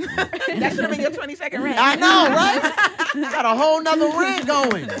sorry. That should have been your 20-second rant. I know, right? Got a whole nother rant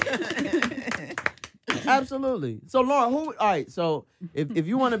going. Absolutely. So, Lauren, all right, so if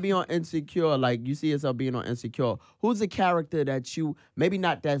you want to be on Insecure, like you see yourself being on Insecure, who's a character that you, maybe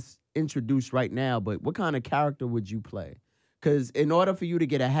not that's introduced right now, but what kind of character would you play? Because in order for you to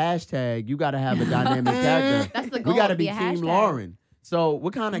get a hashtag, you got to have a dynamic character. That's the goal. We got to to be a Team hashtag. Lauren. So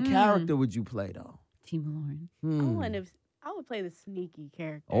what kind of Mm. character would you play, though? Team Lauren. I would play the sneaky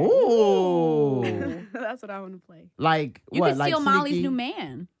character. Oh. That's what I want to play. Like You what? could Like steal Molly's sneaky- new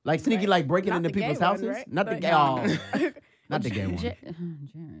man. Like sneaky, Right. like breaking Not into the gay people's one, houses? right? Not the But gay. no. Oh, not the gay one. Jared.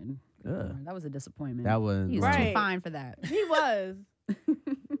 Ugh. That was a disappointment. That was He's Right. too fine for that. He was.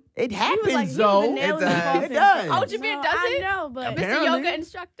 It He was happens, like, he was though. the nail in the does. coffin. It does. Oh, Jameer, No, does I it? know, but Apparently. Mr. Yoga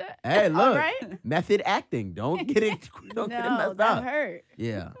instructor. Hey, look. all right. Method acting. Don't get it. Don't get it No, messed that up. hurt.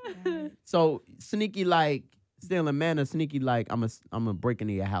 Yeah. So sneaky, like stealing man, or sneaky, like I'm a break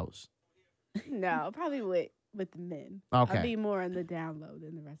into your house. No, probably with the men. Okay. I'll be more on the download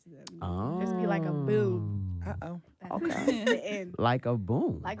than the rest of them. Oh. Just be like a boom. Uh-oh. That's Okay. the end. Like a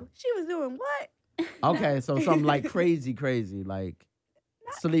boom. Like she was doing what? Okay, so something like crazy, like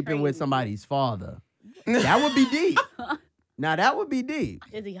Not sleeping with crazy. somebody's father. That would be deep. Now that would be deep.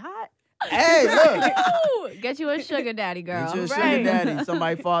 Is he hot? Hey, look. Ooh, get you a sugar daddy, girl. Get your sugar Right. daddy.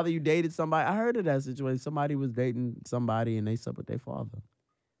 Somebody father, you dated somebody. I heard of that situation. Somebody was dating somebody and they slept with their father.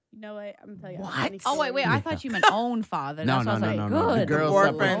 You know what? I'm gonna tell you. a What? funny Oh wait, story. I thought you meant own father. No, That's no, why I was no, like, no, no. The good. girl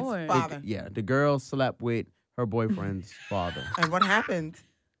Lord. boyfriend's Lord. father. Yeah, the girl slept with her boyfriend's father. And what happened?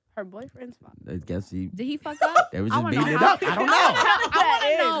 Her boyfriend's father. I guess he. Did he fuck up? They was I just wanna beating know it how- up. I don't know. I want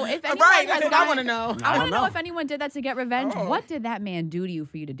to know if anyone Right, has that's what I gotten- want to know. I I want don't to know know. if anyone did that to get revenge. Oh. What did that man do to you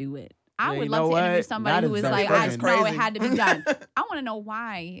for you to do it? I Yeah, would you love know to interview what? somebody That who is is like, very I fucking know it crazy. had to be done. I want to know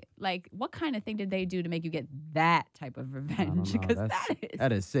why. Like, what kind of thing did they do to make you get that type of I don't revenge? know. Because That's- that is.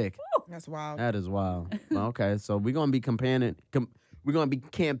 That is sick. That's wild. That is wild. Well, okay, so we're gonna be we're gonna be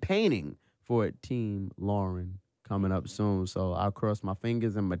campaigning for Team Lauren coming up soon. So I'll cross my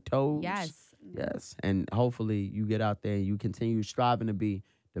fingers and my toes. Yes. Yes, and hopefully you get out there and you continue striving to be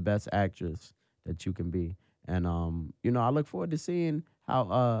the best actress that you can be. And I look forward to seeing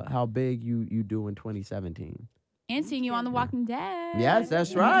how big you do in 2017. And seeing you on The Walking Dead. Yes,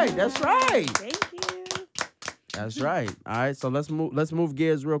 that's right. That's right. Thank you. That's right. All right, so let's move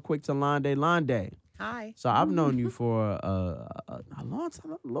gears real quick to Londe. Londe. Hi. So I've known you for a long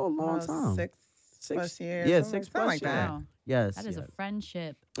time, a long time. Six plus years. Yeah, something 6 something plus like that. Wow. Yes, That is yes. a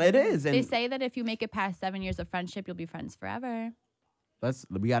friendship. It is, They and say that if you make it past 7 years of friendship, you'll be friends forever.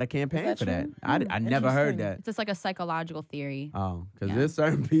 we got a campaign that for that. true? I never heard Interesting. that. It's just like a psychological theory. Oh, because Yeah. there's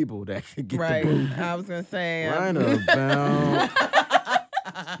certain people that could get Right. the boot I was gonna say. right about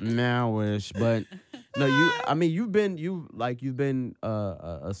now-ish, but no, you've been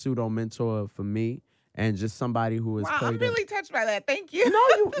a pseudo mentor for me, and just somebody who has Wow, played. I'm really touched by that. Thank you.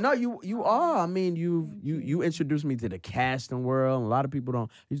 You are. I mean, you introduced me to the casting world. A lot of people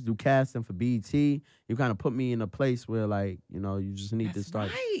don't used to do casting for BT. You kind of put me in a place where, like, you just need to That's start.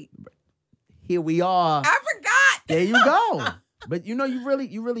 right. Here we are. I forgot. There you go. But you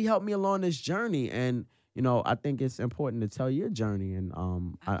really helped me along this journey, and I think it's important to tell your journey. And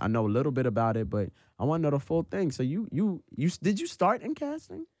I know a little bit about it, but I want to know the full thing. So you did you start in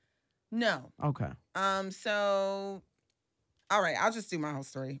casting? No. Okay. So, all right, I'll just do my whole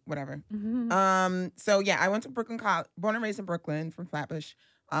story. Whatever. Mm-hmm. So yeah, I went to Brooklyn College, born and raised in Brooklyn from Flatbush.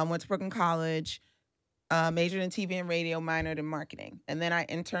 Went to Brooklyn College, majored in TV and radio, minored in marketing, and then I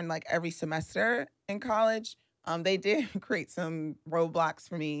interned like every semester in college. They did create some roadblocks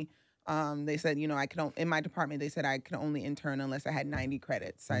for me. They said, I could in my department. They said I could only intern unless I had 90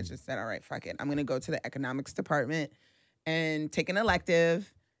 credits. So I just said, all right, fuck it. I'm gonna go to the economics department and take an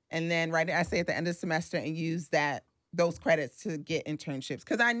elective, and then write an essay at the end of the semester and use those credits to get internships.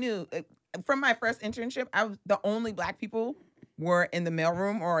 Because I knew from my first internship, I was the only Black people were in the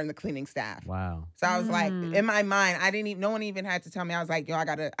mailroom or in the cleaning staff. Wow. So I was like, in my mind, no one even had to tell me. I was like, yo, I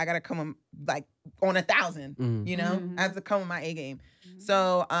gotta come like on 1,000. Mhm. I have to come with my A game.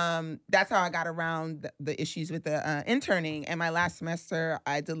 So that's how I got around the issues with the interning. And my last semester,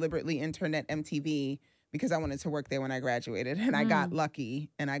 I deliberately interned at MTV because I wanted to work there when I graduated, and I got lucky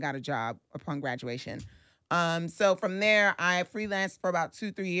and I got a job upon graduation. So from there, I freelanced for about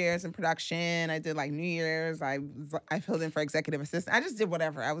 2-3 years in production. I did like New Year's. I filled in for executive assistant. I just did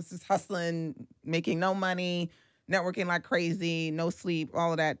whatever. I was just hustling, making no money, networking like crazy, no sleep,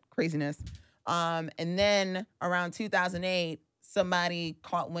 all of that craziness. And then around 2008, somebody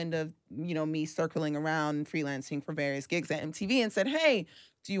caught wind of me circling around freelancing for various gigs at MTV and said, "Hey,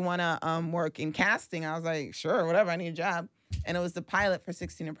 do you want to work in casting?" I was like, "Sure, whatever. I need a job." And it was the pilot for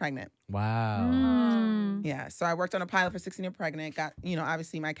 16 and Pregnant. Wow. Yeah, so I worked on a pilot for 16 and Pregnant. Got,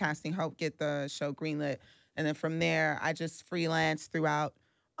 obviously my casting helped get the show greenlit. And then from there, I just freelanced throughout.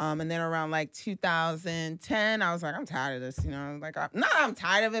 And then around like 2010, I was like, I'm tired of this, I'm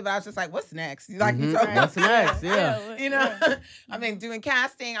tired of it, but I was just like, what's next? Like, you told me. What's next? Yeah. I've been doing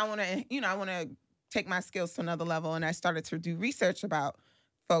casting. I want to take my skills to another level. And I started to do research about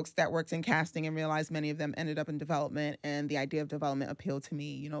folks that worked in casting and realized many of them ended up in development. And the idea of development appealed to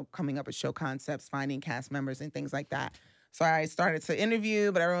me, coming up with show concepts, finding cast members and things like that. So I started to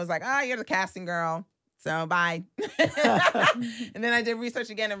interview, but everyone was like, you're the casting girl. So bye. And then I did research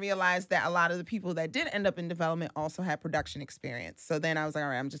again and realized that a lot of the people that did end up in development also had production experience. So then I was like, all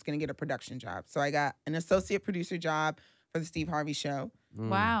right, I'm just going to get a production job. So I got an associate producer job for the Steve Harvey Show.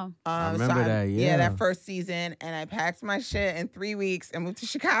 Wow. I remember that, yeah. that first season. And I packed my shit in 3 weeks and moved to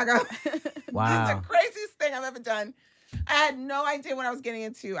Chicago. Wow. This is the craziest thing I've ever done. I had no idea what I was getting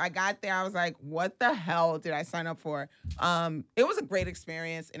into. I got there. I was like, what the hell did I sign up for? It was a great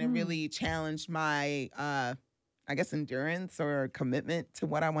experience, and it really challenged my, endurance or commitment to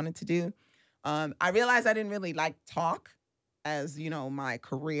what I wanted to do. I realized I didn't really like talk as, my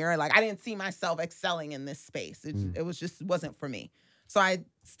career. Like, I didn't see myself excelling in this space. It wasn't for me. So I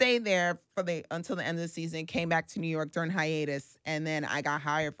stayed there until the end of the season, came back to New York during hiatus, and then I got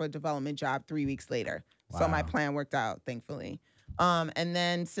hired for a development job 3 weeks later. So my Wow. plan worked out, thankfully. And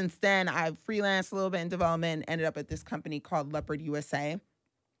then since then, I've freelanced a little bit in development, ended up at this company called Leopard USA.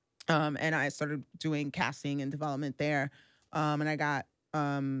 And I started doing casting and development there. And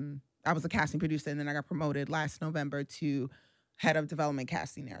I was a casting producer, and then I got promoted last November to head of development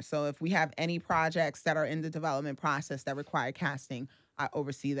casting there. So if we have any projects that are in the development process that require casting, I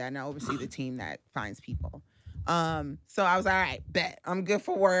oversee that, and I oversee the team that finds people. So I was all right, bet I'm good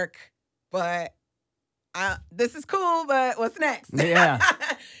for work, but this is cool, but what's next? Yeah.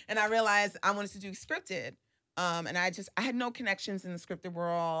 And I realized I wanted to do scripted. And I had no connections in the scripted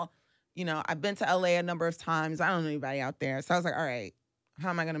world. You know, I've been to LA a number of times. I don't know anybody out there. So I was like, all right, how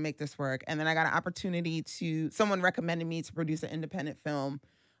am I going to make this work? And then I got an opportunity someone recommended me to produce an independent film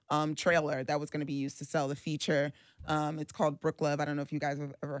trailer that was going to be used to sell the feature. It's called Brook Love. I don't know if you guys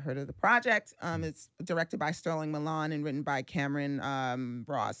have ever heard of the project. It's directed by Sterling Milan and written by Cameron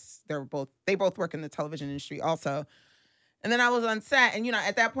Ross. They both work in the television industry also. And then I was on set, and, you know,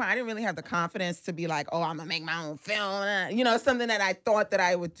 at that point, I didn't really have the confidence to be like, oh, I'm going to make my own film. You know, something that I thought that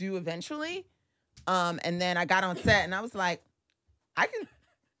I would do eventually. And then I got on set, and I was like, I can.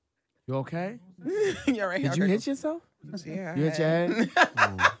 You okay? You're right. Did you hit yourself? Yeah. You hit your head?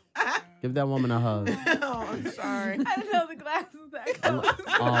 Oh. Give that woman a hug. Oh, I'm sorry. I didn't know the glass was that close.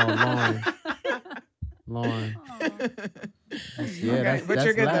 Oh, Lauren. Yeah, Okay, but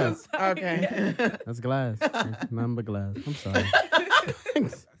you're good glass. though. Okay. That's glass. Nothing but glass. I'm sorry.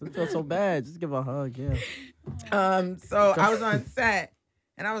 I feel so bad. Just give her a hug, yeah. So I was on set,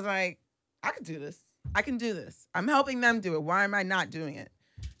 and I was like, I could do this. I can do this. I'm helping them do it. Why am I not doing it?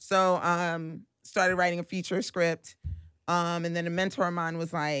 So started writing a feature script. And then a mentor of mine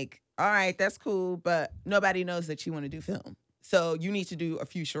was like, all right, that's cool, but nobody knows that you want to do film. So you need to do a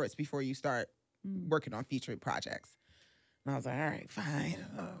few shorts before you start working on feature projects. And I was like, all right, fine.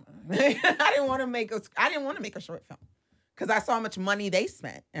 I didn't want to make a short film because I saw how much money they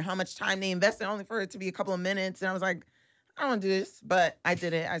spent and how much time they invested only for it to be a couple of minutes. And I was like, I don't want to do this, but I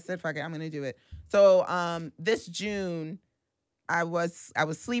did it. I said, fuck it, I'm going to do it. So this June, I was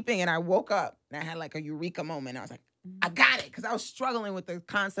sleeping and I woke up and I had like a eureka moment. I was like, I got it, because I was struggling with the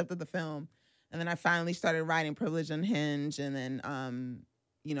concept of the film. And then I finally started writing Privilege Unhinged. And then,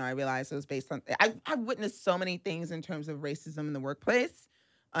 you know, I realized it was based on, I witnessed so many things in terms of racism in the workplace.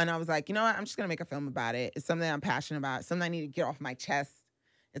 And I was like, you know what? I'm just going to make a film about it. It's something I'm passionate about. It's something I need to get off my chest.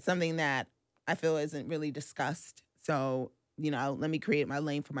 It's something that I feel isn't really discussed. So, you know, let me create my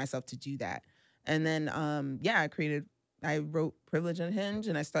lane for myself to do that. And then, I wrote Privilege Unhinged,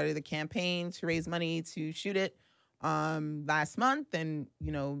 and I started the campaign to raise money to shoot it last month. And,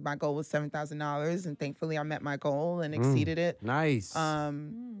 you know, my goal was $7,000, and thankfully I met my goal and exceeded it. Nice.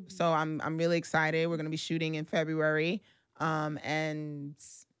 So I'm really excited. We're going to be shooting in February. And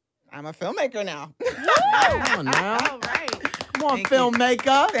I'm a filmmaker now. Come on now. All right. Come on, Thank you.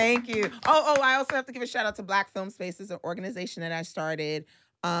 filmmaker. Thank you. Oh, I also have to give a shout out to Black Film Spaces, an organization that I started.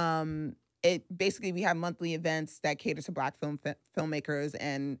 We have monthly events that cater to Black filmmakers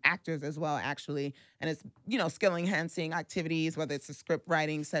and actors as well, actually. And it's, you know, skill enhancing activities, whether it's a script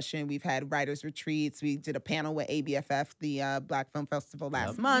writing session. We've had writers retreats. We did a panel with ABFF, the Black Film Festival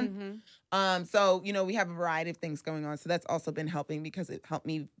last month. Mm-hmm. So, you know, we have a variety of things going on. So that's also been helping, because it helped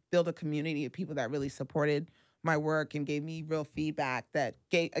me build a community of people that really supported my work and gave me real feedback that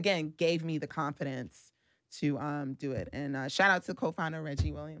gave me the confidence to do it. And shout out to co-founder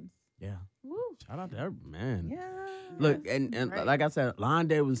Reggie Williams. Yeah. Woo. Shout out to her, man. Yeah. Look, and Right. like I said,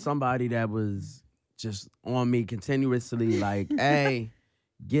 Londe was somebody that was just on me continuously, like, hey,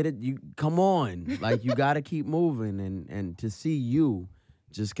 get it, you come on. Like, you gotta keep moving, and to see you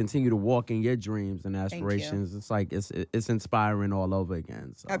just continue to walk in your dreams and aspirations, it's like it's inspiring all over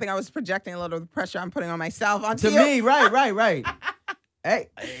again. So. I think I was projecting a little of the pressure I'm putting on myself onto To you. me, right. Hey,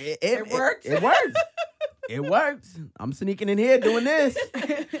 It worked. It works. It works. I'm sneaking in here doing this.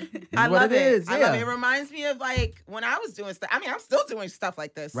 I what love it is. I Yeah. love it. It reminds me of like when I was doing stuff. I mean, I'm still doing stuff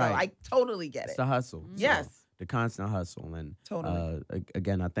like this, so Right. I totally get It's it. the hustle. Yes. So, the constant hustle. And Totally.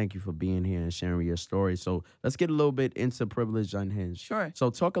 again, I thank you for being here and sharing your story. So let's get a little bit into Privilege Unhinged. Sure. So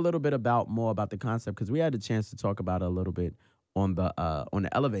talk a little bit more about the concept, because we had a chance to talk about it a little bit on the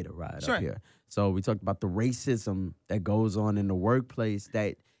elevator ride Sure. up here. So we talked about the racism that goes on in the workplace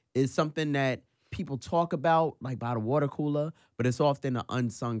that is something that people talk about, like by the water cooler, but it's often an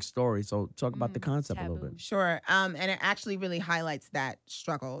unsung story. So talk about the concept a little taboo. bit. Sure. And it actually really highlights that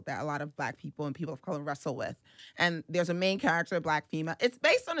struggle that a lot of Black people and people of color wrestle with. And there's a main character, a Black female. It's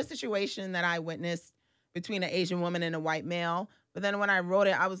based on a situation that I witnessed between an Asian woman and a white male. But then when I wrote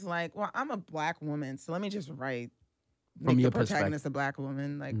it, I was like, well, I'm a Black woman, so let me just make From the your protagonist a Black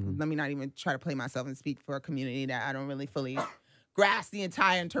woman. Like, Mhm. let me not even try to play myself and speak for a community that I don't really fully grasp the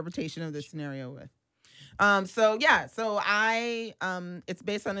entire interpretation of this scenario with. It's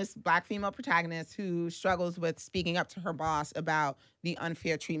based on this Black female protagonist who struggles with speaking up to her boss about the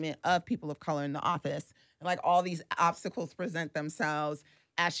unfair treatment of people of color in the office. And like all these obstacles present themselves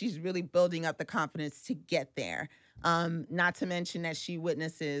as she's really building up the confidence to get there. Not to mention that she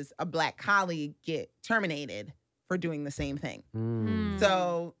witnesses a Black colleague get terminated for doing the same thing.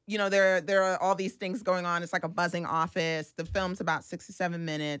 So, there are all these things going on. It's like a buzzing office. The film's about 6 to 7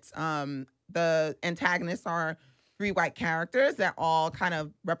 minutes. The antagonists are 3 white characters that all kind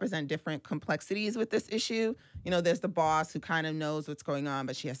of represent different complexities with this issue. There's the boss who kind of knows what's going on,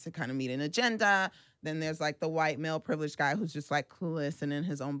 but she has to kind of meet an agenda. Then there's like the white male privileged guy who's just like clueless and in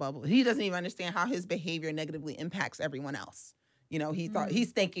his own bubble. He doesn't even understand how his behavior negatively impacts everyone else.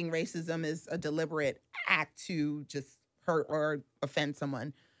 He's thinking racism is a deliberate act to just hurt or offend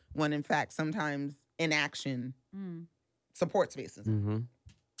someone, when in fact sometimes inaction supports racism.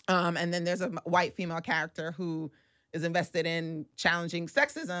 And then there's a white female character who is invested in challenging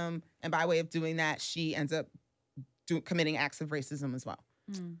sexism, and by way of doing that, she ends up committing acts of racism as well.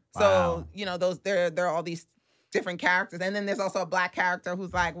 So there are all these different characters, and then there's also a Black character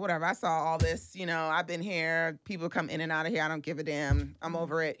who's like, whatever, I saw all this, I've been here, people come in and out of here, I don't give a damn, I'm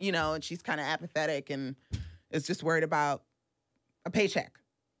over it, and she's kind of apathetic and is just worried about a paycheck.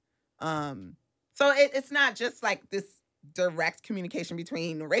 So it's not just like this direct communication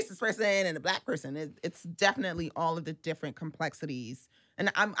between a racist person and a Black person. It's definitely all of the different complexities, and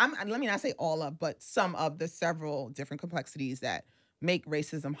I'm let me not say all of, but some of the several different complexities that make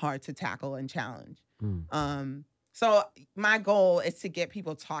racism hard to tackle and challenge. So my goal is to get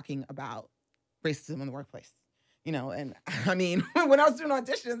people talking about racism in the workplace. And I mean, when I was doing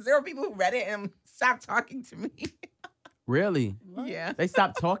auditions, there were people who read it and stopped talking to me. Really? Yeah. They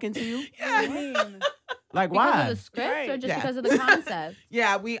stopped talking to you? Yeah. Like, Because why? of the script or just Yeah. because of the concept?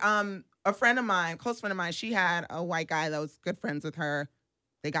 Yeah, we a friend of mine, close friend of mine, she had a white guy that was good friends with her.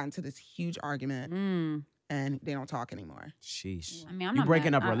 They got into this huge argument and they don't talk anymore. Sheesh. I mean, I'm You not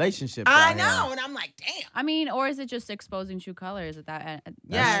breaking mad. up relationships. I out know, here. and I'm like, damn. I mean, or is it just exposing true colors at that?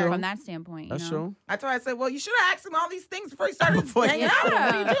 Yeah. true. From that standpoint, That's true. I told her, I said, well, you should have asked him all these things before you started Before you- hanging out with him.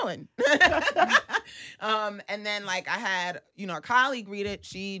 What Yeah. are you doing? And then like I had, a colleague read it.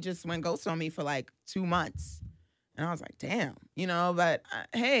 She just went ghost on me for like 2 months. And I was like, damn, but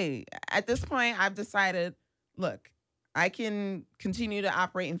hey, at this point I've decided, look, I can continue to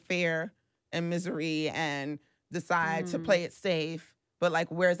operate in fear and misery and decide to play it safe, but like,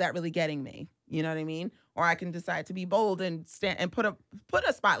 where's that really getting me? You know what I mean? Or I can decide to be bold and stand and put a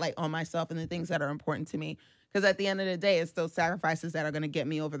spotlight on myself and the things that are important to me. Because at the end of the day, it's those sacrifices that are going to get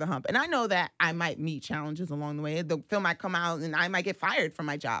me over the hump. And I know that I might meet challenges along the way. The film might come out and I might get fired from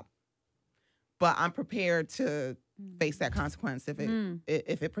my job. But I'm prepared to face that consequence if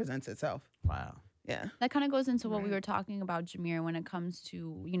it presents itself. Wow. Yeah. That kind of goes into what we were talking about, Jameer, when it comes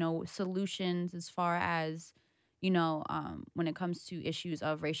to, solutions as far as, when it comes to issues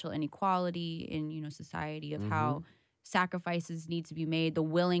of racial inequality in, society, of how sacrifices need to be made, the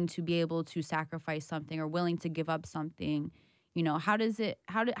willing to be able to sacrifice something or willing to give up something. How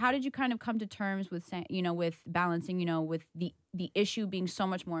did you kind of come to terms with, with balancing, with the issue being so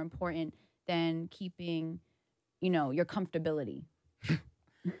much more important than keeping, your comfortability?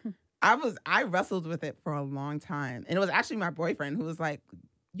 I wrestled with it for a long time. And it was actually my boyfriend who was like,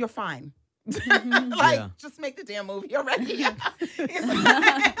 you're fine. Just make the damn movie already.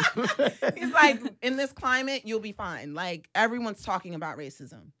 He's like, in this climate, you'll be fine. Like, everyone's talking about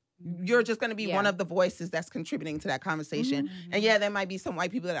racism. You're just going to be one of the voices that's contributing to that conversation. And yeah, there might be some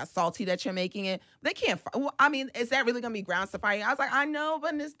white people that are salty that you're making it. They can't. I mean, is that really going to be grounds to fight? I was like, I know,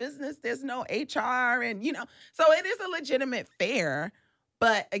 but in this business, there's no HR, and so it is a legitimate fear.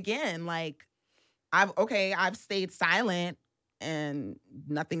 But again, like, I've stayed silent, and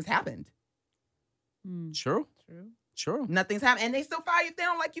nothing's happened. True. Nothing's happened, and they still fire you if they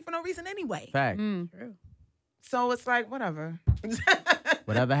don't like you for no reason anyway. Fact. True. So it's like, whatever.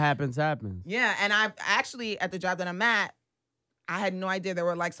 Whatever happens, happens. Yeah, and I've actually, at the job that I'm at, I had no idea there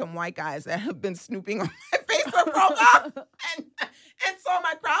were like some white guys that have been snooping on my Facebook profile and saw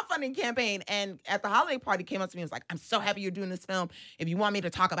my crowdfunding campaign. And at the holiday party, came up to me and was like, I'm so happy you're doing this film. If you want me to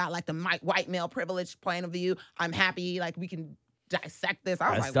talk about like the white male privilege point of view, I'm happy. Like, we can dissect this.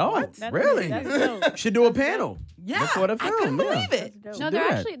 I was That's like, dope. what? That's Really? That's dope. Should do a panel. Yeah, Before the I film, couldn't yeah. believe it. That's dope. No, do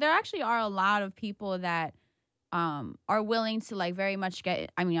that. there actually are a lot of people that are willing to like very much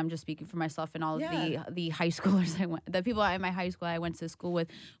get. I mean, I'm just speaking for myself and all of the high schoolers the people in my high school I went to school with,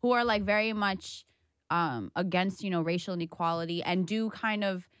 who are like very much against, racial inequality and do kind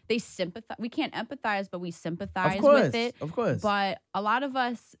of, they sympathize. We can't empathize, but we sympathize Of course, with it. of course. But a lot of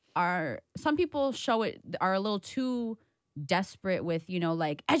us some people are a little too desperate with,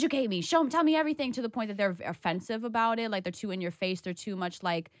 like, educate me, tell me everything, to the point that they're offensive about it. Like, they're too in your face. They're too much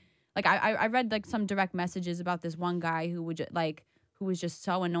like I read like some direct messages about this one guy who was just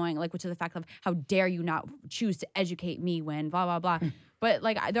so annoying, like, which is the fact of, how dare you not choose to educate me when blah, blah, blah. But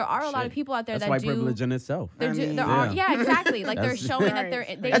like, there are a lot of people out there That's that white do. privilege in itself. Yeah, exactly. Like, they're That's- showing that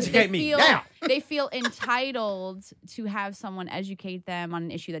they Educate me feel now. they feel entitled to have someone educate them on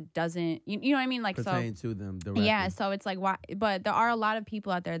an issue that doesn't, you know what I mean? Like, Pertain to them directly. yeah. So it's like, why? But there are a lot of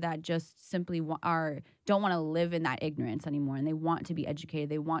people out there that just simply don't want to live in that ignorance anymore, and they want to be educated.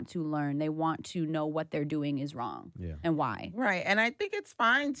 They want to learn. They want to know what they're doing is wrong, and why. Right. And I think it's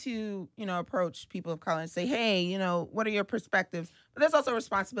fine to, approach people of color and say, hey, what are your perspectives? But there's also a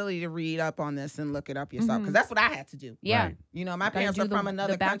responsibility to read up on this and look it up yourself, because that's what I had to do. Yeah. Right. My Gotta parents do are from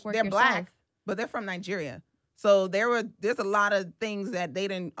another back country. work They're yourself. black, but they're from Nigeria. So there's a lot of things that they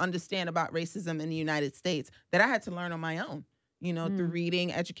didn't understand about racism in the United States that I had to learn on my own, through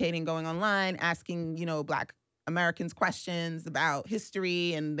reading, educating, going online, asking, Black Americans questions about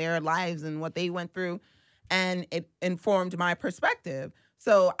history and their lives and what they went through. And it informed my perspective.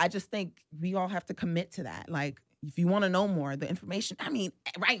 So I just think we all have to commit to that. Like, if you want to know more, the information,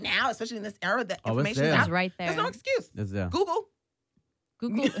 right now, especially in this era, the information is there. out. It's right there. There's no excuse. It's there. Google.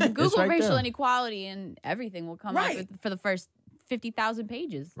 Google right racial there. inequality, and everything will come Right. up for the first 50,000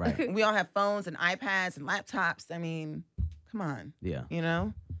 pages. Right. We all have phones and iPads and laptops. Come on, Yeah.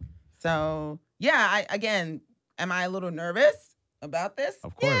 So, yeah, am I a little nervous about this?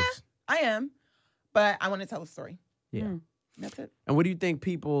 Of course. Yeah, I am. But I want to tell a story. Yeah. That's it. And what do you think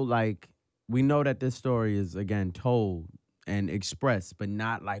people like? We know that this story is, again, told and expressed, but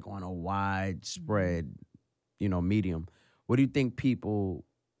not like on a widespread, medium. What do you think people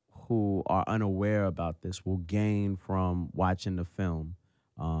who are unaware about this will gain from watching the film?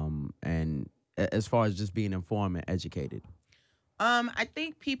 And as far as just being informed and educated? I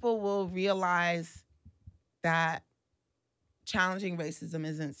think people will realize that challenging racism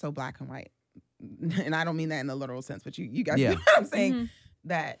isn't so black and white. And I don't mean that in the literal sense, but you guys know what I'm saying. Mhm.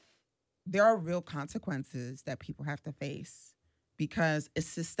 That there are real consequences that people have to face because it's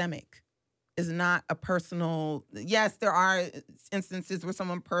systemic. It's not a personal. Yes, there are instances where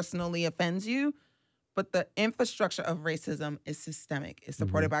someone personally offends you, but the infrastructure of racism is systemic. It's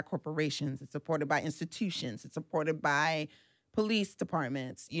supported by corporations. It's supported by institutions. It's supported by police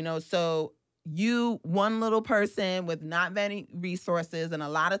departments. So you, one little person with not many resources and a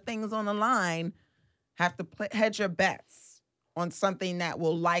lot of things on the line, have to hedge your bets on something that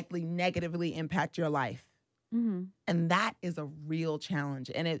will likely negatively impact your life. Mm-hmm. And that is a real challenge.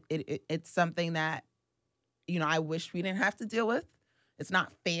 And it's something that, I wish we didn't have to deal with. It's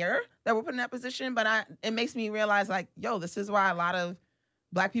not fair that we're put in that position, but it makes me realize, like, this is why a lot of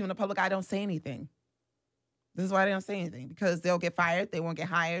Black people in the public eye don't say anything. This is why they don't say anything, because they'll get fired. They won't get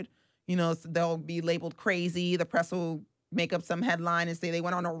hired. So they'll be labeled crazy. The press will make up some headline and say they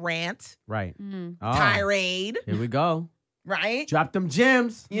went on a rant, Right. Mm-hmm. Oh, tirade, here we go. right? Drop them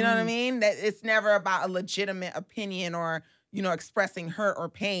gems. You know what I mean? That it's never about a legitimate opinion or, expressing hurt or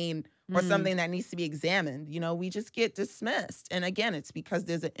pain or something that needs to be examined. We just get dismissed. And again, it's because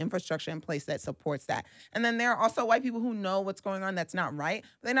there's an infrastructure in place that supports that. And then there are also white people who know what's going on that's not right.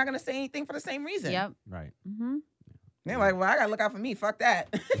 But they're not going to say anything for the same reason. Yep. Right. Mm-hmm. They're like, well, I got to look out for me. Fuck that.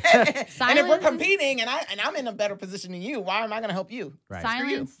 And if we're Silence is- competing and I'm in a better position than you, why am I going to help you? Right.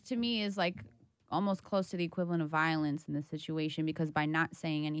 Silence to me is like almost close to the equivalent of violence in this situation, because by not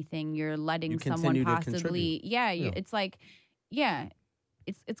saying anything, you're letting You someone continue to possibly, contribute. you it's like,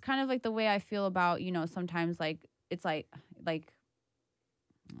 it's kind of like the way I feel about, sometimes like, it's like,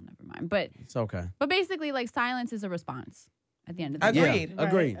 oh, never mind. But It's okay. basically, like, silence is a response at the end of the Agreed. day. Yeah.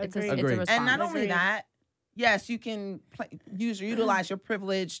 Agreed. It's a Agreed. response. And not only Agreed. that, yes, you can utilize your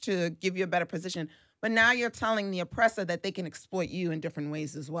privilege to give you a better position, but now you're telling the oppressor that they can exploit you in different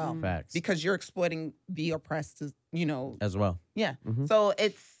ways as well, Facts. because you're exploiting the oppressed. As well. Yeah. Mhm. So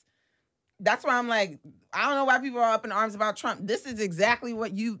that's why I'm like, I don't know why people are up in arms about Trump. This is exactly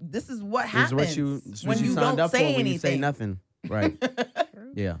this is what This is happens what you when you signed don't up say for when you say anything. nothing. Right.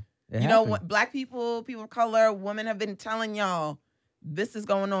 Yeah. It You know happened. what? Black people, people of color, women have been telling y'all, this is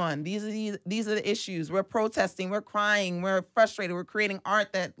going on. These are the issues. We're protesting. We're crying. We're frustrated. We're creating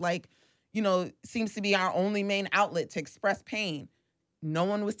art that, seems to be our only main outlet to express pain. No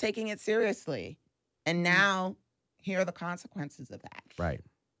one was taking it seriously, and now here are the consequences of that. Right.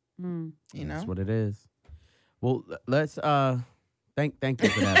 Mm. You know. That's what it is. Well, let's thank Thank you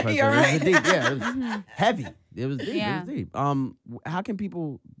for that. Person. You're It was right. deep. Yeah, it was heavy. It was deep. Yeah. It was deep. How can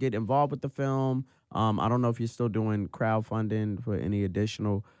people get involved with the film? I don't know if you're still doing crowdfunding for any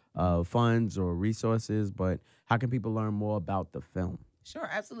additional funds or resources, but how can people learn more about the film? Sure,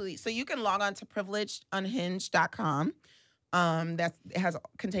 absolutely. So you can log on to privilegedunhinged.com. That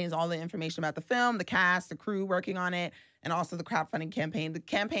contains all the information about the film, the cast, the crew working on it, and also the crowdfunding campaign. The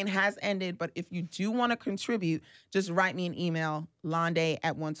campaign has ended, but if you do want to contribute, just write me an email,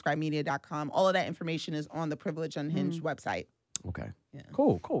 londe@onescribemedia.com. All of that information is on the Privilege Unhinged website. Okay. Yeah.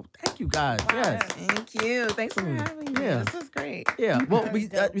 Cool. Thank you, guys. Yes. Thank you. Thanks for having me. Yeah. This was great. Yeah. Well, we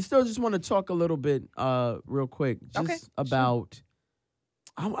still just want to talk a little bit, real quick, just Okay, about.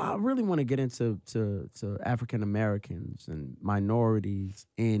 I really want to get into African Americans and minorities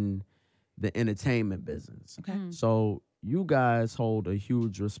in the entertainment business. Okay. So you guys hold a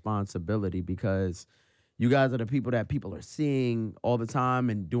huge responsibility because you guys are the people that people are seeing all the time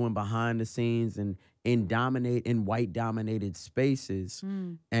and doing behind the scenes and in white dominated spaces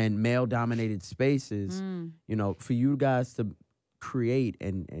and male dominated spaces. You know, for you guys to create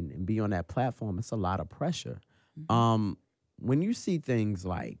and be on that platform, it's a lot of pressure. When you see things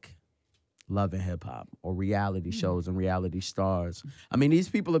like Love and Hip Hop or reality shows and reality stars, I mean, these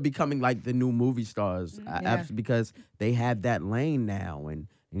people are becoming like the new movie stars because they have that lane now, and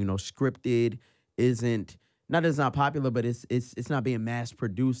you know, scripted isn't. Not that it's not popular, but it's not being mass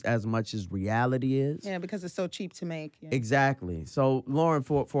produced as much as reality is. Yeah, because it's so cheap to make. Yeah. Exactly. So, Lauren,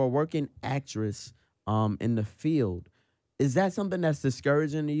 for a working actress in the field, is that something that's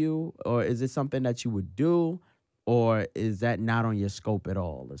discouraging to you, or is it something that you would do, or is that not on your scope at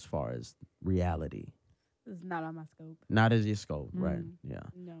all as far as reality? It's not on my scope. Not as your scope, right? Yeah.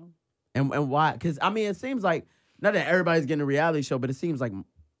 No. And why? Because I mean, it seems like not that everybody's getting a reality show, but it seems like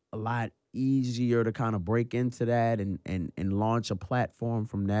a lot easier to kind of break into that and launch a platform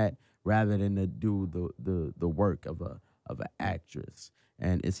from that rather than to do the work of an actress.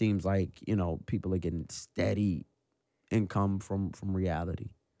 And it seems like, you know, people are getting steady income from reality.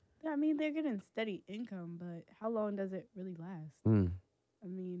 I mean, they're getting steady income, but how long does it really last? I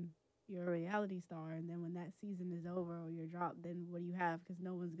mean, you're a reality star, and then when that season is over or you're dropped, then what do you have? Because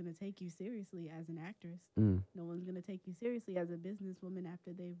no one's going to take you seriously as an actress. No one's going to take you seriously as a businesswoman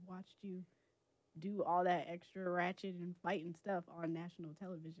after they've watched you do all that extra ratchet and fight and stuff on national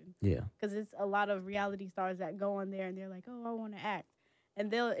television. Yeah. Because it's a lot of reality stars that go on there and they're like, oh, I want to act.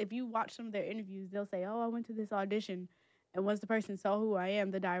 And if you watch some of their interviews, they'll say, oh, I went to this audition. And once the person saw who I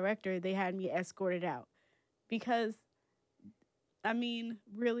am, the director, they had me escorted out. Because, I mean,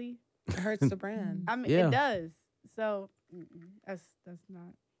 really? It hurts the brand. I mean, Yeah. it does. So, that's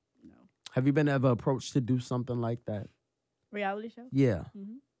not, no. Have you been ever approached to do something like that? Reality show? Yeah.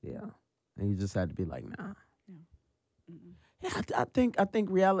 Mm-hmm. Yeah. And you just had to be like, nah. Mm-mm. Yeah, I think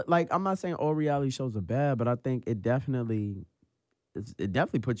reality. Like, I'm not saying all reality shows are bad, but I think it definitely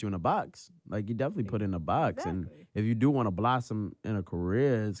puts you in a box. Like, you definitely put in a box, and Exactly. if you do want to blossom in a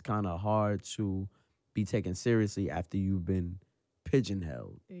career, it's kind of hard to be taken seriously after you've been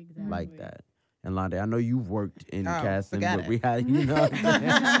pigeonholed Exactly. like that. And Londe, I know you've worked in casting forget with it. reality. You know what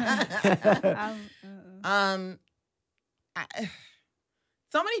I'm saying?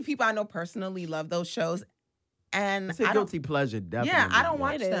 So many people I know personally love those shows, and It's a I don't. guilty pleasure, definitely. Yeah, I don't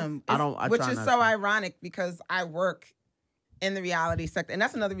watch It is. them. I don't- I which try is not so to. ironic because I work in the reality sector, and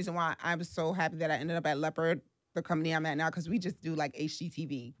that's another reason why I was so happy that I ended up at Leopard, the company I'm at now, because we just do like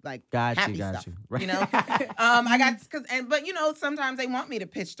HGTV, like happy stuff. Right. You know, but you know, sometimes they want me to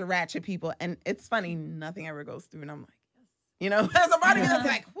pitch to ratchet people, and it's funny, nothing ever goes through, and I'm like, yes. You know, there's a part of me that's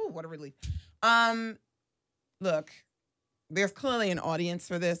like, whew, what a relief. Look, there's clearly an audience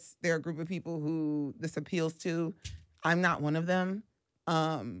for this. There are a group of people who this appeals to. I'm not one of them.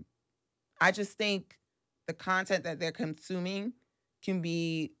 I just think the content that they're consuming can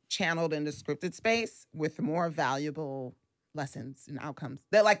be channeled into scripted space with more valuable lessons and outcomes.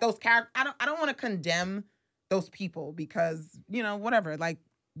 They're like those characters. I don't want to condemn those people because, you know, whatever. Like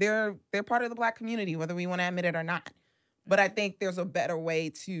they're part of the Black community, whether we want to admit it or not. But I think there's a better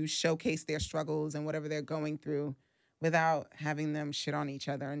way to showcase their struggles and whatever they're going through without having them shit on each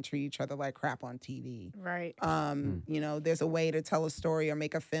other and treat each other like crap on TV. Right. You know, there's a way to tell a story or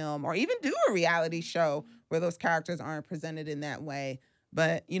make a film or even do a reality show where those characters aren't presented in that way.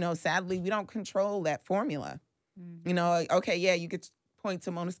 But, you know, sadly, we don't control that formula. You know, like, okay, yeah, you could point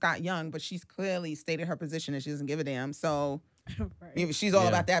to Mona Scott Young, but she's clearly stated her position and she doesn't give a damn. So Right. she's all Yeah.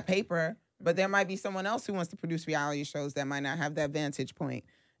 about that paper. But there might be someone else who wants to produce reality shows that might not have that vantage point.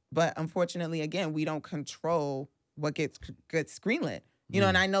 But unfortunately, again, we don't control what gets greenlit. You know,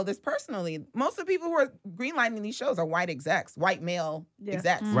 and I know this personally. Most of the people who are greenlighting these shows are white execs, white male Yeah.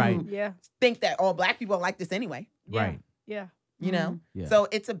 execs. Right. Who Yeah. think that all black people are like this anyway. Yeah. Right. Yeah. You know? Yeah. So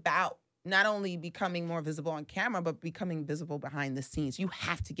it's about not only becoming more visible on camera, but becoming visible behind the scenes. You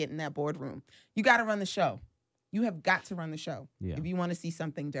have to get in that boardroom. You got to run the show. You have got to run the show Yeah. if you want to see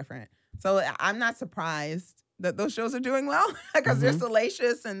something different. So I'm not surprised that those shows are doing well because they're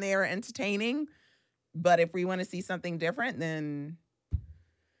salacious and they're entertaining. But if we want to see something different, then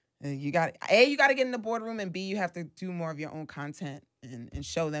you got to get in the boardroom, and B, you have to do more of your own content and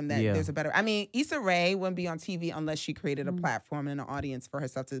show them that there's a better. I mean, Issa Rae wouldn't be on TV unless she created a platform and an audience for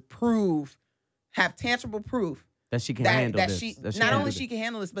herself to have tangible proof that she can handle this. She that not can only do she can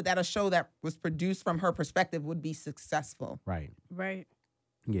handle this, but that a show that was produced from her perspective would be successful. Right. Right.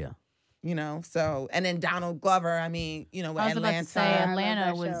 Yeah. You know, so and then Donald Glover. I mean, you know, with I was Atlanta. about to say I love Atlanta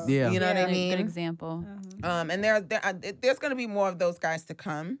that was. show. Yeah. You know what I a mean? Good example. And there's going to be more of those guys to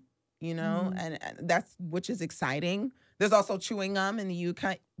come, you know, and that's which is exciting. There's also Chewing Gum in the UK.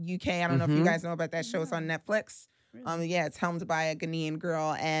 I don't know if you guys know about that show. It's on Netflix. Really? Yeah, it's helmed by a Ghanaian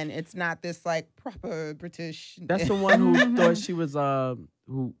girl, and it's not this like proper British. That's the one who thought she was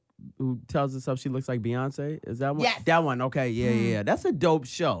who tells herself she looks like Beyonce. Is that one? Yes. That one. Okay. Yeah. That's a dope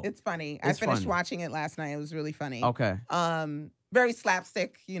show. It's funny. It's I finished funny. watching it last night. It was really funny. Okay. Very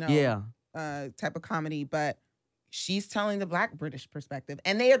slapstick, you know. Yeah. Type of comedy, but she's telling the Black British perspective,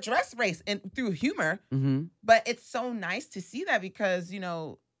 and they address race and through humor. Mm-hmm. But it's so nice to see that because you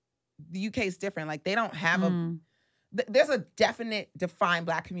know the UK is different. Like they don't have there's a defined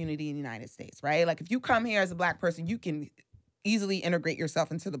Black community in the United States, right? Like if you come here as a Black person, you can easily integrate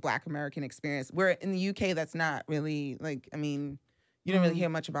yourself into the Black American experience. Where in the UK, that's not really like. I mean, you don't really hear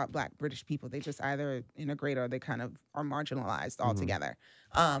much about Black British people. They just either integrate or they kind of are marginalized altogether.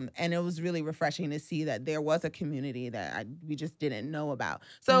 And it was really refreshing to see that there was a community that we just didn't know about.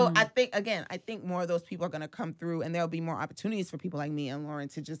 So I think more of those people are going to come through, and there'll be more opportunities for people like me and Lauren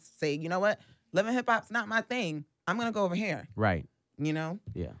to just say, you know what, living hip hop's not my thing. I'm going to go over here. Right. You know?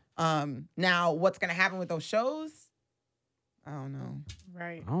 Yeah. Now, what's going to happen with those shows? I don't know.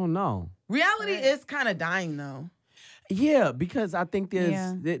 Right. I don't know. Reality is kind of dying, though. Yeah, because I think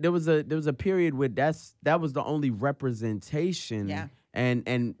there was a period where that was the only representation. Yeah.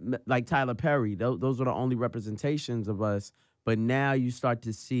 And like Tyler Perry, those were the only representations of us. But now you start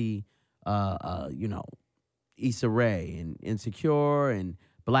to see, you know, Issa Rae and Insecure and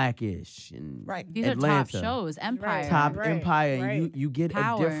Blackish and Right. These Atlanta. are top shows. Empire. Top Right, Empire, and right. you get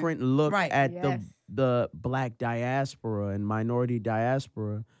Power. a different look Right. at Yes. the Black diaspora and minority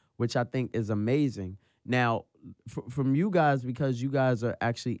diaspora, which I think is amazing. Now, from you guys, because you guys are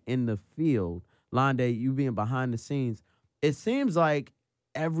actually in the field, Londe, you being behind the scenes, it seems like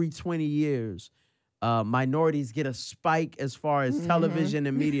every 20 years, minorities get a spike as far as television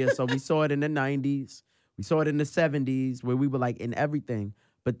and media. So we saw it in the 90s, we saw it in the 70s, where we were like in everything.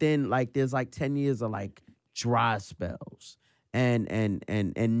 But then like there's like 10 years of like dry spells and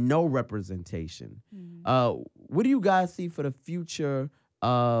no representation. What do you guys see for the future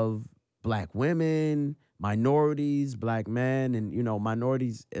of Black women, minorities, Black men, and you know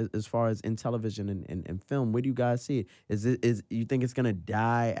minorities as far as in television and film? Where do you guys see it? Is you think it's gonna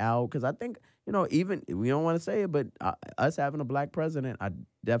die out? Because I think you know even we don't want to say it, but us having a Black president, I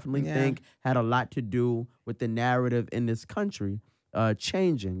definitely think had a lot to do with the narrative in this country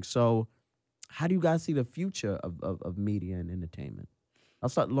changing. So, how do you guys see the future of media and entertainment? I'll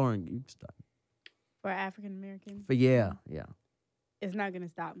start, Lauren. You start. For African Americans, Yeah. it's not gonna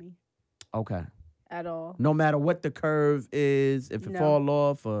stop me Okay. at all. No matter what the curve is, if it No. fall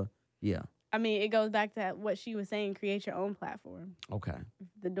off, or yeah. I mean, it goes back to what she was saying: create your own platform. Okay. If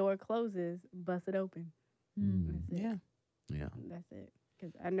the door closes, bust it open. Mm. That's it. Yeah. Yeah. That's it.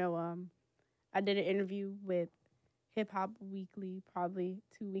 Because I know I did an interview with Hip Hop Weekly probably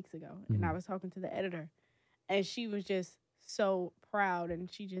 2 weeks ago, and I was talking to the editor, and she was just so proud,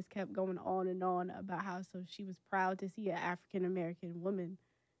 and she just kept going on and on about how so she was proud to see an African American woman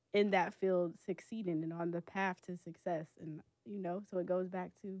in that field succeeding and on the path to success, and you know, so it goes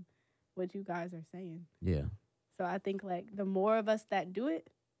back to what you guys are saying. Yeah. So I think like the more of us that do it,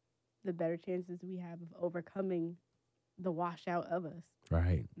 the better chances we have of overcoming the washout of us.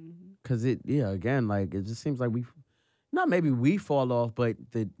 Right. Mm-hmm. Cause again, like it just seems like not maybe we fall off, but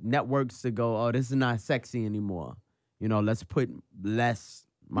the networks to go, oh, this is not sexy anymore. You know, let's put less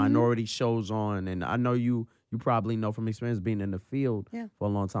minority shows on. And I know you probably know from experience being in the field for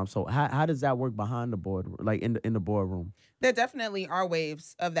a long time. So how does that work behind the board, like in the boardroom? There definitely are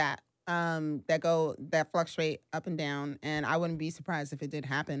waves of that that fluctuate up and down, and I wouldn't be surprised if it did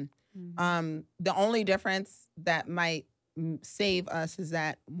happen. The only difference that might save us is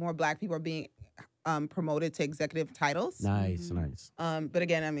that more Black people are being promoted to executive titles. Nice, nice. But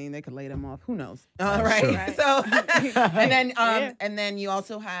again, I mean, they could lay them off. Who knows? That's Right. true. Right. So, and then Yeah. and then you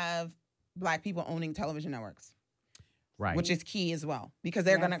also have Black people owning television networks, Right. which is key as well, because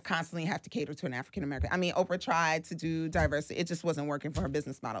they're going to Yes. constantly have to cater to an African American. I mean, Oprah tried to do diversity. It just wasn't working for her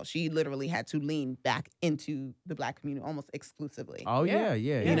business model. She literally had to lean back into the Black community almost exclusively. Oh yeah,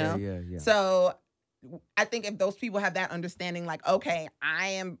 Yeah. yeah, You know? yeah. So I think if those people have that understanding, like, okay, I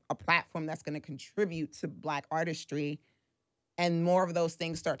am a platform that's going to contribute to Black artistry, and more of those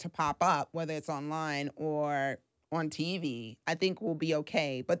things start to pop up, whether it's online or on TV, I think we'll be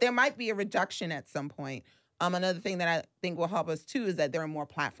okay. But there might be a reduction at some point. Another thing that I think will help us too is that there are more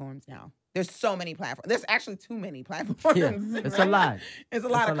platforms now. There's so many platforms. There's actually too many platforms. Yeah, it's a right? lot. It's a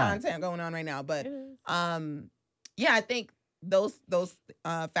lot It's of a lot. content going on right now. But It is. yeah, I think those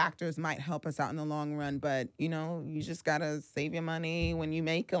factors might help us out in the long run. But you just gotta save your money when you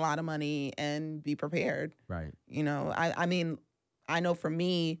make a lot of money and be prepared. Right. I mean, I know for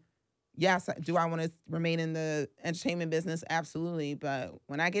me, yes, do I want to remain in the entertainment business? Absolutely. But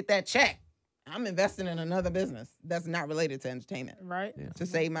when I get that check, I'm investing in another business that's not related to entertainment Right. Yeah. to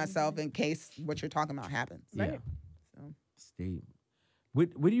save myself in case what you're talking about happens. Yeah. Right. So. Steve,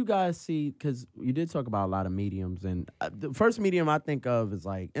 what do you guys see? Because you did talk about a lot of mediums, and the first medium I think of is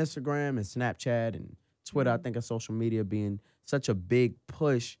like Instagram and Snapchat and Twitter. I think of social media being such a big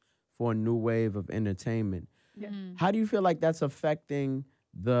push for a new wave of entertainment. Yeah. How do you feel like that's affecting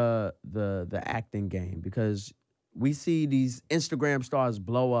the acting game? Because we see these Instagram stars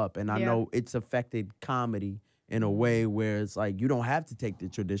blow up, and I Yeah. know it's affected comedy in a way where it's like you don't have to take the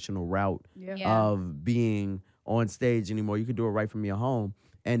traditional route Yeah. Yeah. of being on stage anymore. You can do it right from your home.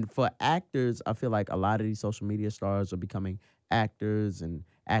 And for actors, I feel like a lot of these social media stars are becoming actors and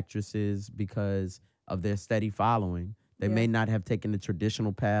actresses because of their steady following. They Yeah. may not have taken the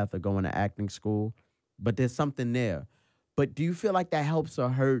traditional path of going to acting school, but there's something there. But do you feel like that helps or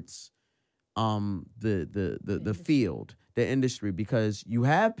hurts the field, the industry? Because you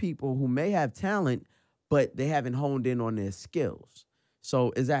have people who may have talent, but they haven't honed in on their skills.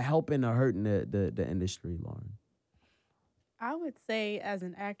 So is that helping or hurting the industry, Lauren? I would say, as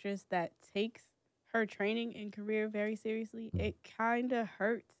an actress that takes her training and career very seriously, it kind of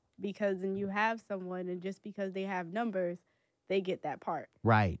hurts because then you have someone, and just because they have numbers, they get that part.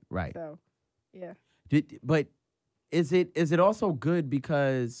 Right. So, yeah. But is it also good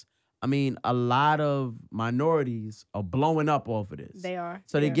because I mean a lot of minorities are blowing up off of this, They are.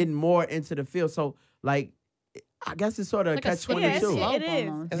 so they're yeah. getting more into the field. So like, I guess it's sort of Like a catch slippery Yeah, 22. slope it is.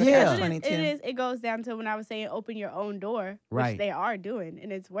 almost. It's a Yeah. catch-22. It is. It goes down to when I was saying open your own door, which Right. they are doing,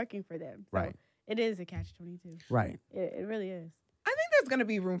 and it's working for them. So Right. It is a catch-22. Right. It really is. I think there's going to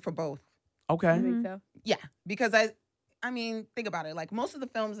be room for both. Okay. You Mhm. think so? Yeah, because I mean, think about it. Like most of the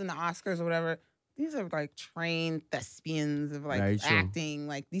films in the Oscars or whatever, these are like trained thespians of Very like true. acting.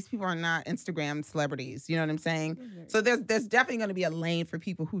 Like these people are not Instagram celebrities. You know what I'm saying? Mhm. So there's definitely going to be a lane for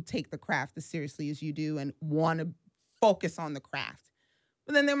people who take the craft as seriously as you do and want to focus on the craft.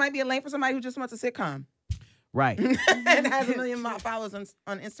 But then there might be a lane for somebody who just wants a sitcom Right. and has 1 million followers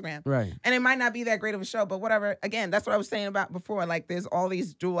on Instagram. Right. And it might not be that great of a show, but whatever. Again, that's what I was saying about before. Like there's all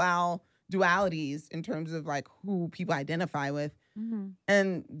these dualities in terms of like who people identify with. Mhm.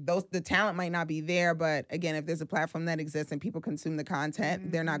 And the talent might not be there, but again, if there's a platform that exists and people consume the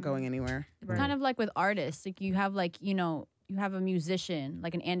content, they're not going anywhere. It's kind of like with artists. Like you have you have a musician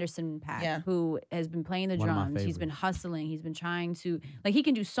like an Anderson .Paak Yeah. who has been playing the One of my drums. He's been favorites. hustling. He's been trying to he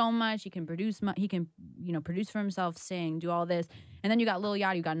can do so much. He can produce. He can produce for himself, sing, do all this. And then you got Lil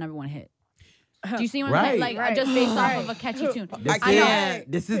Yachty who got #1 hit. Do you see what I'm Right. saying? Like Right. just based off Right. of a catchy tune. This I is know.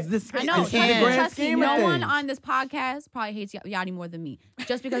 this is this. I know. This is the can't. grand Trust me, scheme no of one things. on this podcast probably hates Yachty more than me,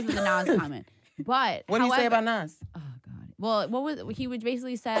 just because of the Nas comment. But What do you say however- about Nas? Oh God. Well, what was he would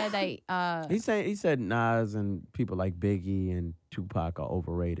basically said that He said Nas and people like Biggie and Tupac are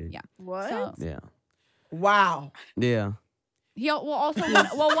overrated. Yeah. What? So, Yeah. Wow. Yeah. he also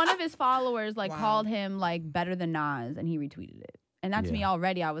one of his followers Wow. called him like better than Nas, and he retweeted it. And that's me Yeah.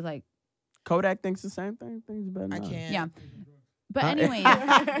 already. I was like, Kodak thinks the same thing. Thinks better than I Nas. can't. yeah. But Huh? anyway, Of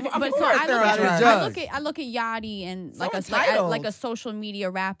but so course I they're look, on at, drugs. I look at Yachty and So like entitled. like a social media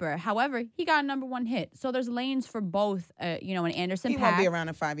rapper. However, he got a #1 hit. So there's lanes for both. An Anderson He won't be .Paak. around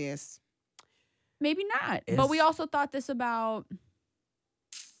in 5 years. Maybe not. But It's- we also thought this about.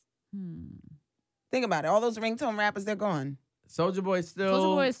 Think about it. All those ringtone rappers, they're gone. Soldier Boy still.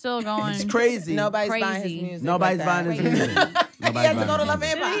 Soulja Boy is still going. It's crazy. Nobody's buying his Crazy. music. Nobody's like buying that. his music. He Nobody's had to go to buying Love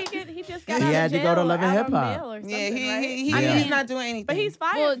his and music. Hip Hop. He just got He out had of to go jail to Love and out Hip on Hop. bail or Yeah, something, right? he I mean- he's not doing anything. But he's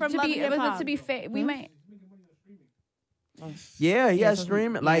fired Well, from to Love be and Hip Hop. fair, we might. Yeah, he has so-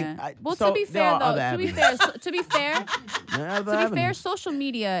 streaming. Like, yeah. Well, so to be there fair are though, other to be avenues. fair, to be fair, There are other to be fair, avenues. social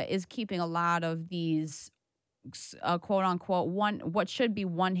media is keeping a lot of these quote unquote what should be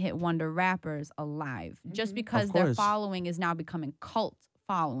one hit wonder rappers alive, just because their course. following is now becoming cult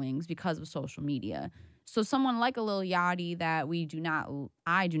followings because of social media. So someone like a Lil Yachty that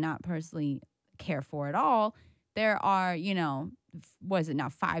I do not personally care for at all. There are, what is it now,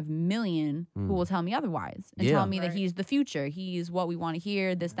 5 million who will tell me otherwise and Yeah. tell me that Right. he's the future. He's what we want to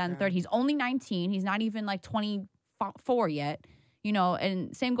hear, this, that, and the third. He's only 19. He's not even like 24 yet,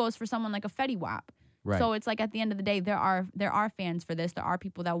 and same goes for someone like a Fetty Wap. Right. So it's like at the end of the day, there are fans for this. There are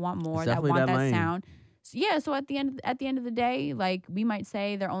people that want more, It's that definitely want that that lane. sound. So, yeah. So at the end of the day, like we might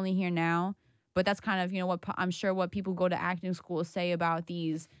say they're only here now, but that's kind of what I'm sure what people go to acting school say about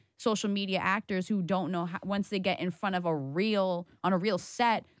these social media actors who don't know how, once they get in front of a real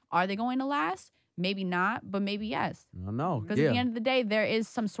set, are they going to last? Maybe not, but maybe yes. I don't know. Because Yeah. at the end of the day, there is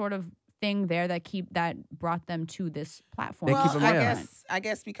some sort of thing there that brought them to this platform. They keep Well, them there. I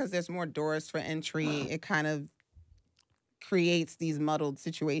guess because there's more doors for entry, it kind of creates these muddled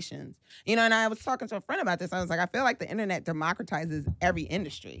situations. And I was talking to a friend about this. I was like, I feel like the internet democratizes every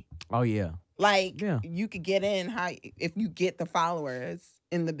industry. Oh yeah. Like Yeah. you could get in if you get the followers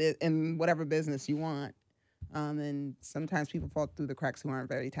in whatever business you want. And sometimes people fall through the cracks who aren't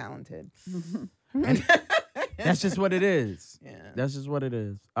very talented. That's just what it is. Yeah. That's just what it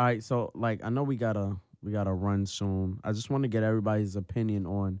is. All right, so like I know we gotta run soon. I just want to get everybody's opinion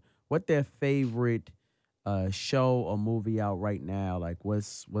on what their favorite show or movie out right now. Like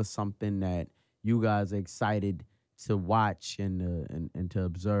what's something that you guys are excited to watch and to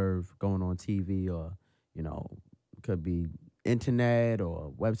observe going on TV, or could be internet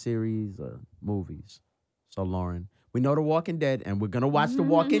or web series or movies. So Lauren, we know The Walking Dead, and we're gonna watch The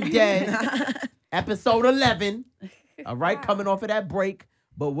Walking Dead. Episode 11. All right, coming off of that break.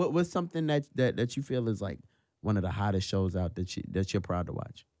 But what's something that you feel is like one of the hottest shows out that you're proud to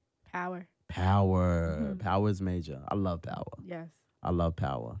watch? Power. Power. Power is major. I love Power. Yes. I love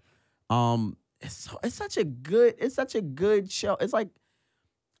Power. It's such a good show. It's like,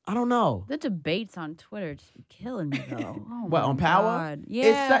 I don't know. The debates on Twitter just be killing me though. Oh What, my on Power? God.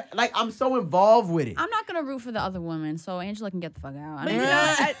 Yeah. It's like I'm so involved with it. I'm not gonna root for the other women, so Angela can get the fuck out. But I'm you know,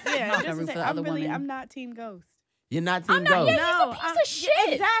 not just gonna to root say, for the other women. I'm not Team Ghost. You're not Team I'm not. Ghost. Yeah, No, he's a piece of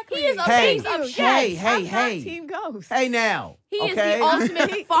shit. exactly. He is a Hey, piece of shit. hey, I'm hey. not Team Ghost. Hey now. He is okay? the ultimate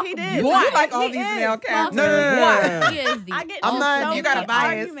He fuck did. boy. You like all He these is. male characters. No. He is the I get I'm in not- so You got a many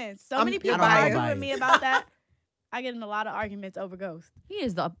bias. arguments. So I'm- many I people don't have a argue bias. with me about that. I get in a lot of arguments over Ghost. He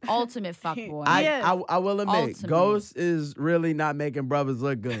is the ultimate fuck boy. Yes. I will admit, Ultimate. Ghost is really not making brothers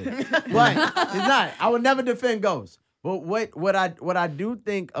look good. But it's not. I would never defend Ghost. But what I do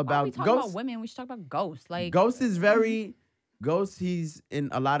think Why are about we talking Ghost, about women? We should talk about ghosts. Like Ghost is very Ghost. He's in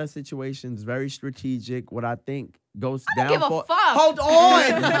a lot of situations very strategic. What I think Ghost I don't give a downfall. fuck. Hold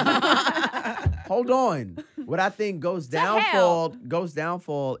on. Hold on. What I think Ghost To hell.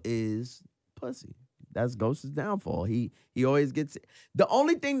 downfall is pussy. That's Ghost's downfall. He always gets the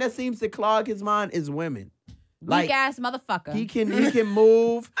only thing that seems to clog his mind is women. weak ass motherfucker. He can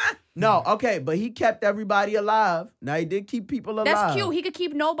move. No, okay, but he kept everybody alive. Now he did keep people alive. That's cute. He could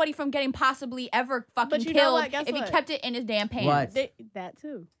keep nobody from getting possibly ever fucking But you know killed what? Guess if he what? kept it in his damn pants. What? That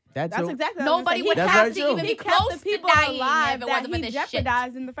too. That's That's a- exactly what I was Nobody gonna would say. That's have very to true. even be He kept close the people to dying alive if it that wasn't for he this shit.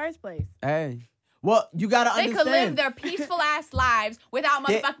 jeopardized in the first place. Hey. Well, you gotta They understand. could live their peaceful ass lives without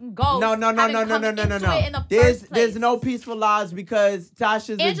There- motherfucking ghosts. No. having come into it in the There's first place. no peaceful lives because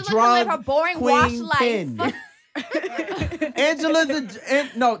Tasha's Angela a can live drug her boring wash queen life. pin.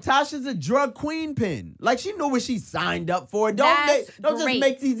 Tasha's a drug queen pin. Like she knew what she signed up for. Don't That's just great.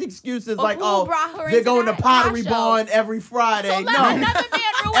 make these excuses But like, who oh, brought her they're into going to that? Pottery Tasha. Barn every Friday. So let no, another man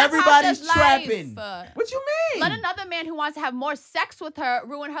ruin everybody's Tasha's trapping. life. What you mean? Let another man who wants to have more sex with her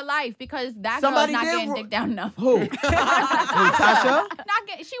ruin her life because that Somebody girl's not did getting ru- dick down enough. Who? Who? Tasha?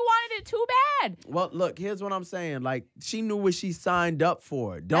 She wanted it too bad. Well, look, here's what I'm saying. Like, she knew what she signed up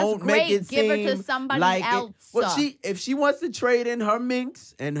for. Don't make great. it Give her seem to somebody like else. if she wants to trade in her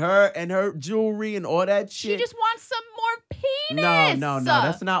minks and her jewelry and all that She shit. just wants some more penis. No.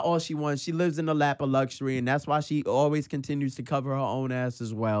 That's not all she wants. She lives in the lap of luxury, and that's why she always continues to cover her own ass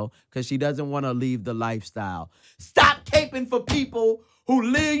as well, because she doesn't want to leave the lifestyle. Stop caping for people who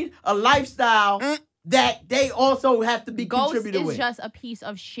lead a lifestyle that they also have to be Ghost contributed is with. just a piece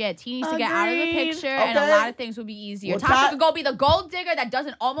of shit. He needs to get out of the Agreed. picture, and a Okay. lot of things would be easier. Well, Tasha could go be the gold digger that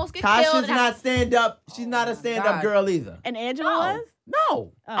doesn't almost get killed. Tasha's and not stand up. She's not a stand up God. girl either. And Angela No. was?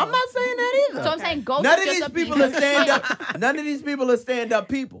 No, I'm not saying that either. So I'm saying Ghost None is of just these a people piece are of stand shit. up. None of these people are stand up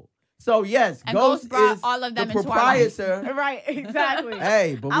people. So yes, And Ghost brought is all of them the into our lives. proprietor. Right, exactly.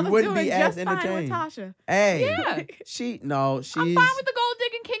 Hey, but I we was wouldn't doing be as just fine with entertained. Tasha. Hey, Yeah. she's I'm fine with the gold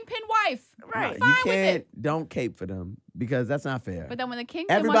digging kingpin wife. Right. I'm fine you with can't it. don't cape for them because that's not fair. But then when the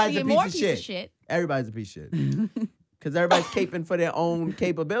kingpin Everybody's wants to a be piece more of piece shit. of shit. Everybody's a piece of shit. Because everybody's caping for their own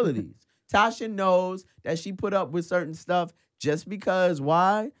capabilities. Tasha knows that she put up with certain stuff just because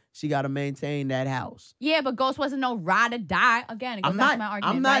why? She got to maintain that house. Yeah, but Ghost wasn't no ride or die. Again, it goes I'm back to not- my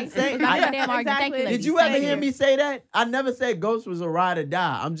argument. I'm not right? saying- It goes back to I- the damn argument. Thank you, Exactly. ladies. Did you ever Thank hear you. me say that? I never said Ghost was a ride or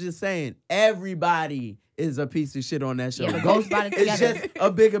die. I'm just saying everybody is a piece of shit on that show. Yeah, but Ghost Ghost brought it is together. just a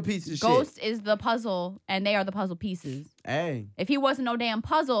bigger piece of Ghost shit. is the puzzle, and they are the puzzle pieces. Hey. If he wasn't no damn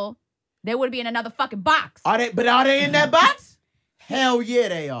puzzle, they would be in another fucking box. Are they in that box? Hell yeah,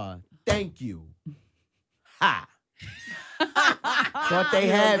 they are. Thank you. Ha. Thought they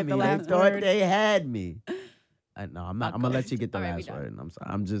You don't had get me. the They last thought word. they had me. No, I'm not. I'm gonna let you get the All right, we last done. word.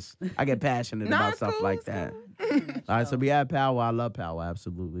 I'm sorry. I get passionate No, about it's stuff cool, like it's that. cool. All right, so we have Power. I love Power. I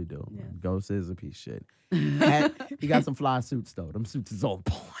absolutely do. Yeah. Ghost is a piece of shit. He got some fly suits though. Them suits is on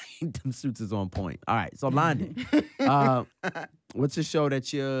point. Them suits is on point. All right, so London, what's a show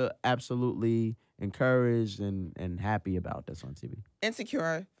that you're absolutely encouraged and happy about that's on TV?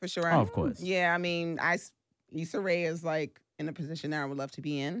 Insecure for sure. Oh, of course. Yeah, I mean, Issa Rae is like in a position that I would love to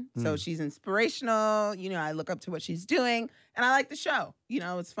be in. So she's inspirational. You know, I look up to what she's doing, and I like the show. You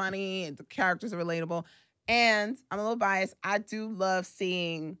know, it's funny, and the characters are relatable, and I'm a little biased. I do love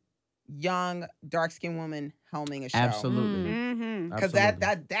seeing young dark skinned women helming a show. Absolutely. Mm-hmm. Because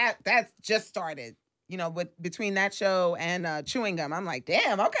that's just started. You know, between that show and Chewing Gum, I'm like,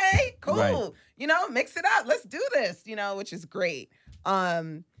 damn, okay, cool. Right. You know, mix it up. Let's do this. You know, which is great.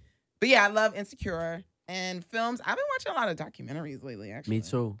 But yeah, I love Insecure and films. I've been watching a lot of documentaries lately. Actually, Me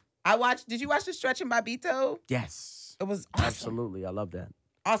too. Did you watch The Stretch and Bobito? Yes. It was awesome. Absolutely. I love that.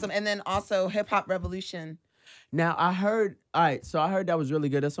 Awesome. And then also Hip Hop Revolution. Now I heard so I heard that was really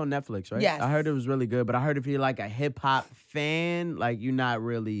good. That's on Netflix, right? Yes. I heard it was really good, but I heard if you're like a hip hop fan, like you're not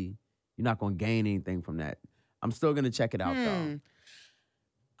gonna gain anything from that. I'm still gonna check it out though.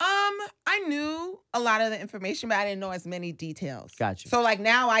 I knew a lot of the information, but I didn't know as many details. Gotcha. So like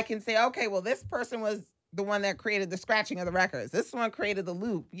now I can say, okay, well, this person was the one that created the scratching of the records. This one created the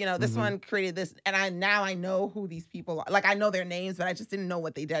loop. You know, this one created this. And I know who these people are. Like I know their names, but I just didn't know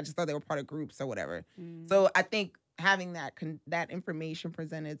what they did. I just thought they were part of groups or whatever. So I think having that information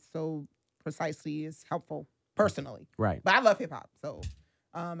presented so precisely is helpful personally. Right. But I love hip hop, so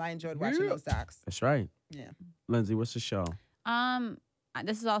I enjoyed watching those docs. That's right. Yeah. Lindsay, what's the show?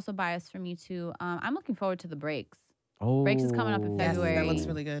 This is also biased for me too. I'm looking forward to The Breaks. Oh, Breaks is coming up in Yes, February. that looks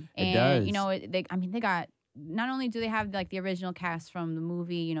really good. It And does. you know, they got not only do they have like the original cast from the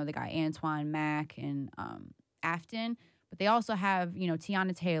movie, you know, they got Antoine Mack and Afton, but they also have, you know,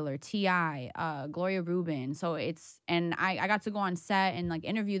 Tiana Taylor, T.I., Gloria Rubin. So I got to go on set and like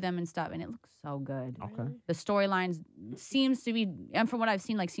interview them and stuff, and it looks so good. Okay. The storylines seems to be, and from what I've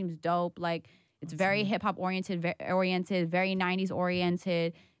seen, like seems dope. Like it's very hip hop oriented, very 90s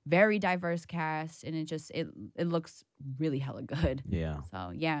oriented, very diverse cast, and it looks really hella good. Yeah.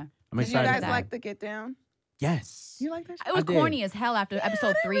 So yeah, I'm Did you excited. guys for that. like the Get Down? Yes. You like that? it was I did. corny as hell after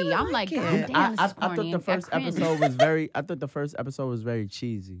episode 3. really I'm like, like God it. damn, this I is corny. thought the and first cringe. episode was very. I thought the first episode was very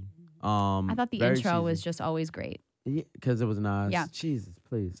cheesy. I thought the very intro was cheesy. just always great. Because it was Nas. Yeah. Jesus,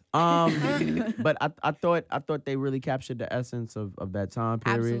 please. But I thought they really captured the essence of that time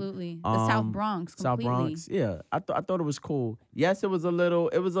period. Absolutely, the South Um, Bronx, South completely. Bronx. Yeah. I thought it was cool. Yes, it was a little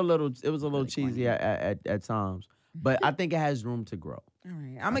cheesy at times. But I think it has room to grow. All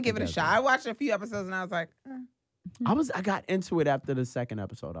right, I'm gonna give it a that's shot. right. I watched a few episodes and I was like, I got into it after the second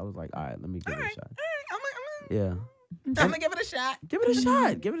episode. I was like, all right, let me give it a shot. Yeah. I'm gonna give it a shot. Give it a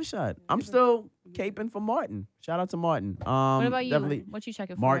shot. Give it a shot. I'm still caping for Martin. Shout out to Martin. What about you? Definitely What you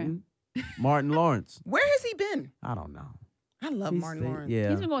checking for? Martin Lawrence. Where has he been? I don't know. I love He's Martin the- Lawrence. Yeah.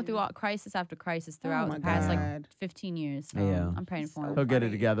 He's been going through crisis after crisis throughout my the past like God. 15 years. So Yeah. I'm praying for him. He'll get it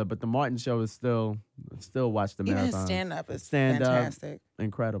funny. together. But the Martin show is still watch the Even his marathon. stand up is Stand-up. fantastic.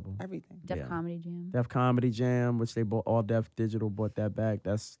 Incredible. Everything. Def Yeah. Comedy Jam. Def Comedy Jam, which they bought, All Def Digital bought that back.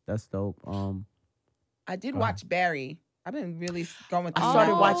 That's dope. I did Wow. watch Barry. I've been really going through. I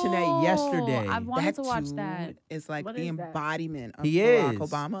started that. watching that yesterday. I've wanted to watch dude that. is like What the is that? embodiment of He Barack is.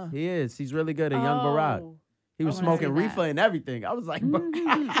 Obama. He is. He's really good. A young Barack. Oh. He was I wanna smoking see reefer that. and everything. I was like,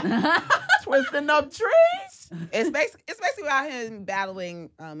 Mhm. twisting up trees. It's basically about him battling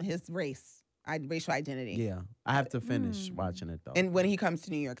his racial identity. Yeah, I have to finish watching it though. And when he comes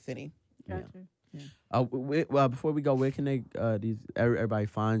to New York City. Gotcha. Well, before we go, where can they everybody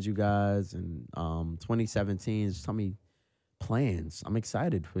find you guys? And 2017, just tell me plans. I'm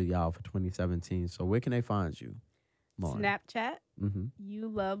excited for y'all for 2017. So where can they find you, Lauren? Snapchat, Mm-hmm. you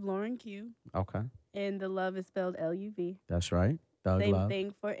love Lauren Q, Okay, and the love is spelled LUV. that's right. Thug Same Love.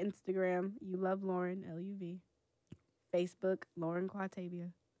 thing for Instagram, you love Lauren LUV. Facebook, Lauren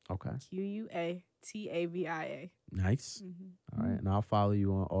Quatavia, Okay, QUATAVIA. nice. Mm-hmm. All right, and I'll follow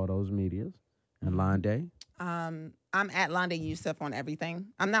you on all those medias. And Londe. I'm at Londa Yusuf on everything.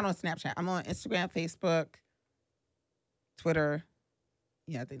 I'm not on Snapchat. I'm on Instagram, Facebook, Twitter.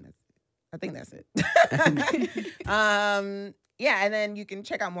 Yeah, I think that's it. Yeah, and then you can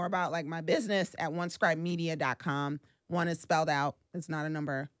check out more about like my business at onescribemedia.com. One is spelled out. It's not a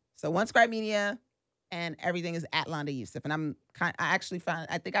number. So One Scribe Media, and everything is at Londa Yusuf. And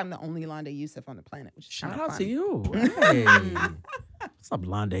I think I'm the only Londa Yusuf on the planet, which is Shout kinda out fun. to you. Hey. What's up,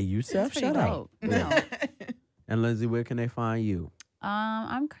 Londe Youssef? That's Shout pretty out. dope. Yeah. And Lindsay, where can they find you?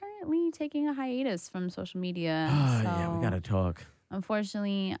 I'm currently taking a hiatus from social media. Oh, so yeah, we got to talk.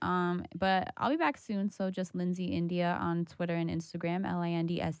 unfortunately, but I'll be back soon. So just Lindsay India on Twitter and Instagram,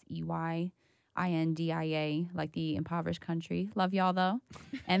 LINDSEYINDIA, like the impoverished country. Love y'all though.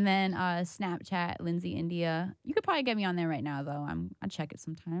 And then Snapchat, Lindsay India. You could probably get me on there right now though. I check it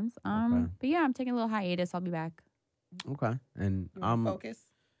sometimes. Okay. But yeah, I'm taking a little hiatus. I'll be back. Okay. And You wanna focus?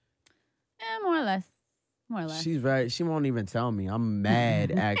 More or less. More or less. she won't even tell me. I'm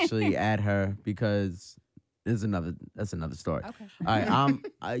mad actually at her because that's another story. Okay. All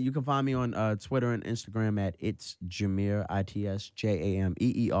right, you can find me on Twitter and Instagram at it's Jameer,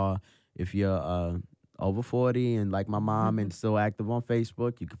 ITSJAMEER. If you're over 40 and like my mom and still active on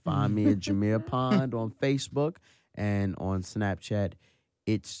Facebook, you can find me at Jameer Pond on Facebook, and on Snapchat,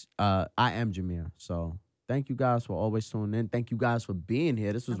 it's I am Jameer. So thank you guys for always tuning in. Thank you guys for being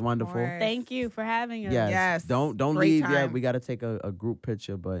here. This was Of wonderful. course. Thank you for having us. Yes. Yes. Don't Great leave yet. time. We got to take a group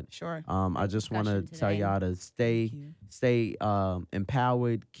picture, but Sure. I just want to discussion tell today. y'all to stay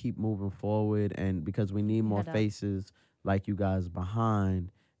empowered, keep moving forward, and because we need more Head up. faces like you guys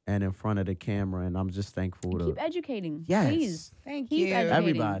behind and in front of the camera, and I'm just thankful to Keep educating. Yes. Please. Thank Keep you. educating.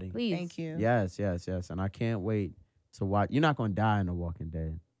 Everybody. Please. Thank you. yes, and I can't wait to watch. You're not gonna die in The Walking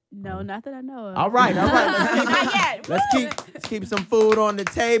Dead. No, not that I know of. All right. Not yet. Let's keep some food on the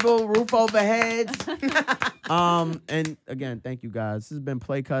table, roof over heads. And again, thank you guys. This has been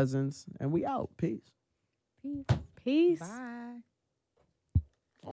Play Cousins, and we out. Peace. Peace. Peace. Bye.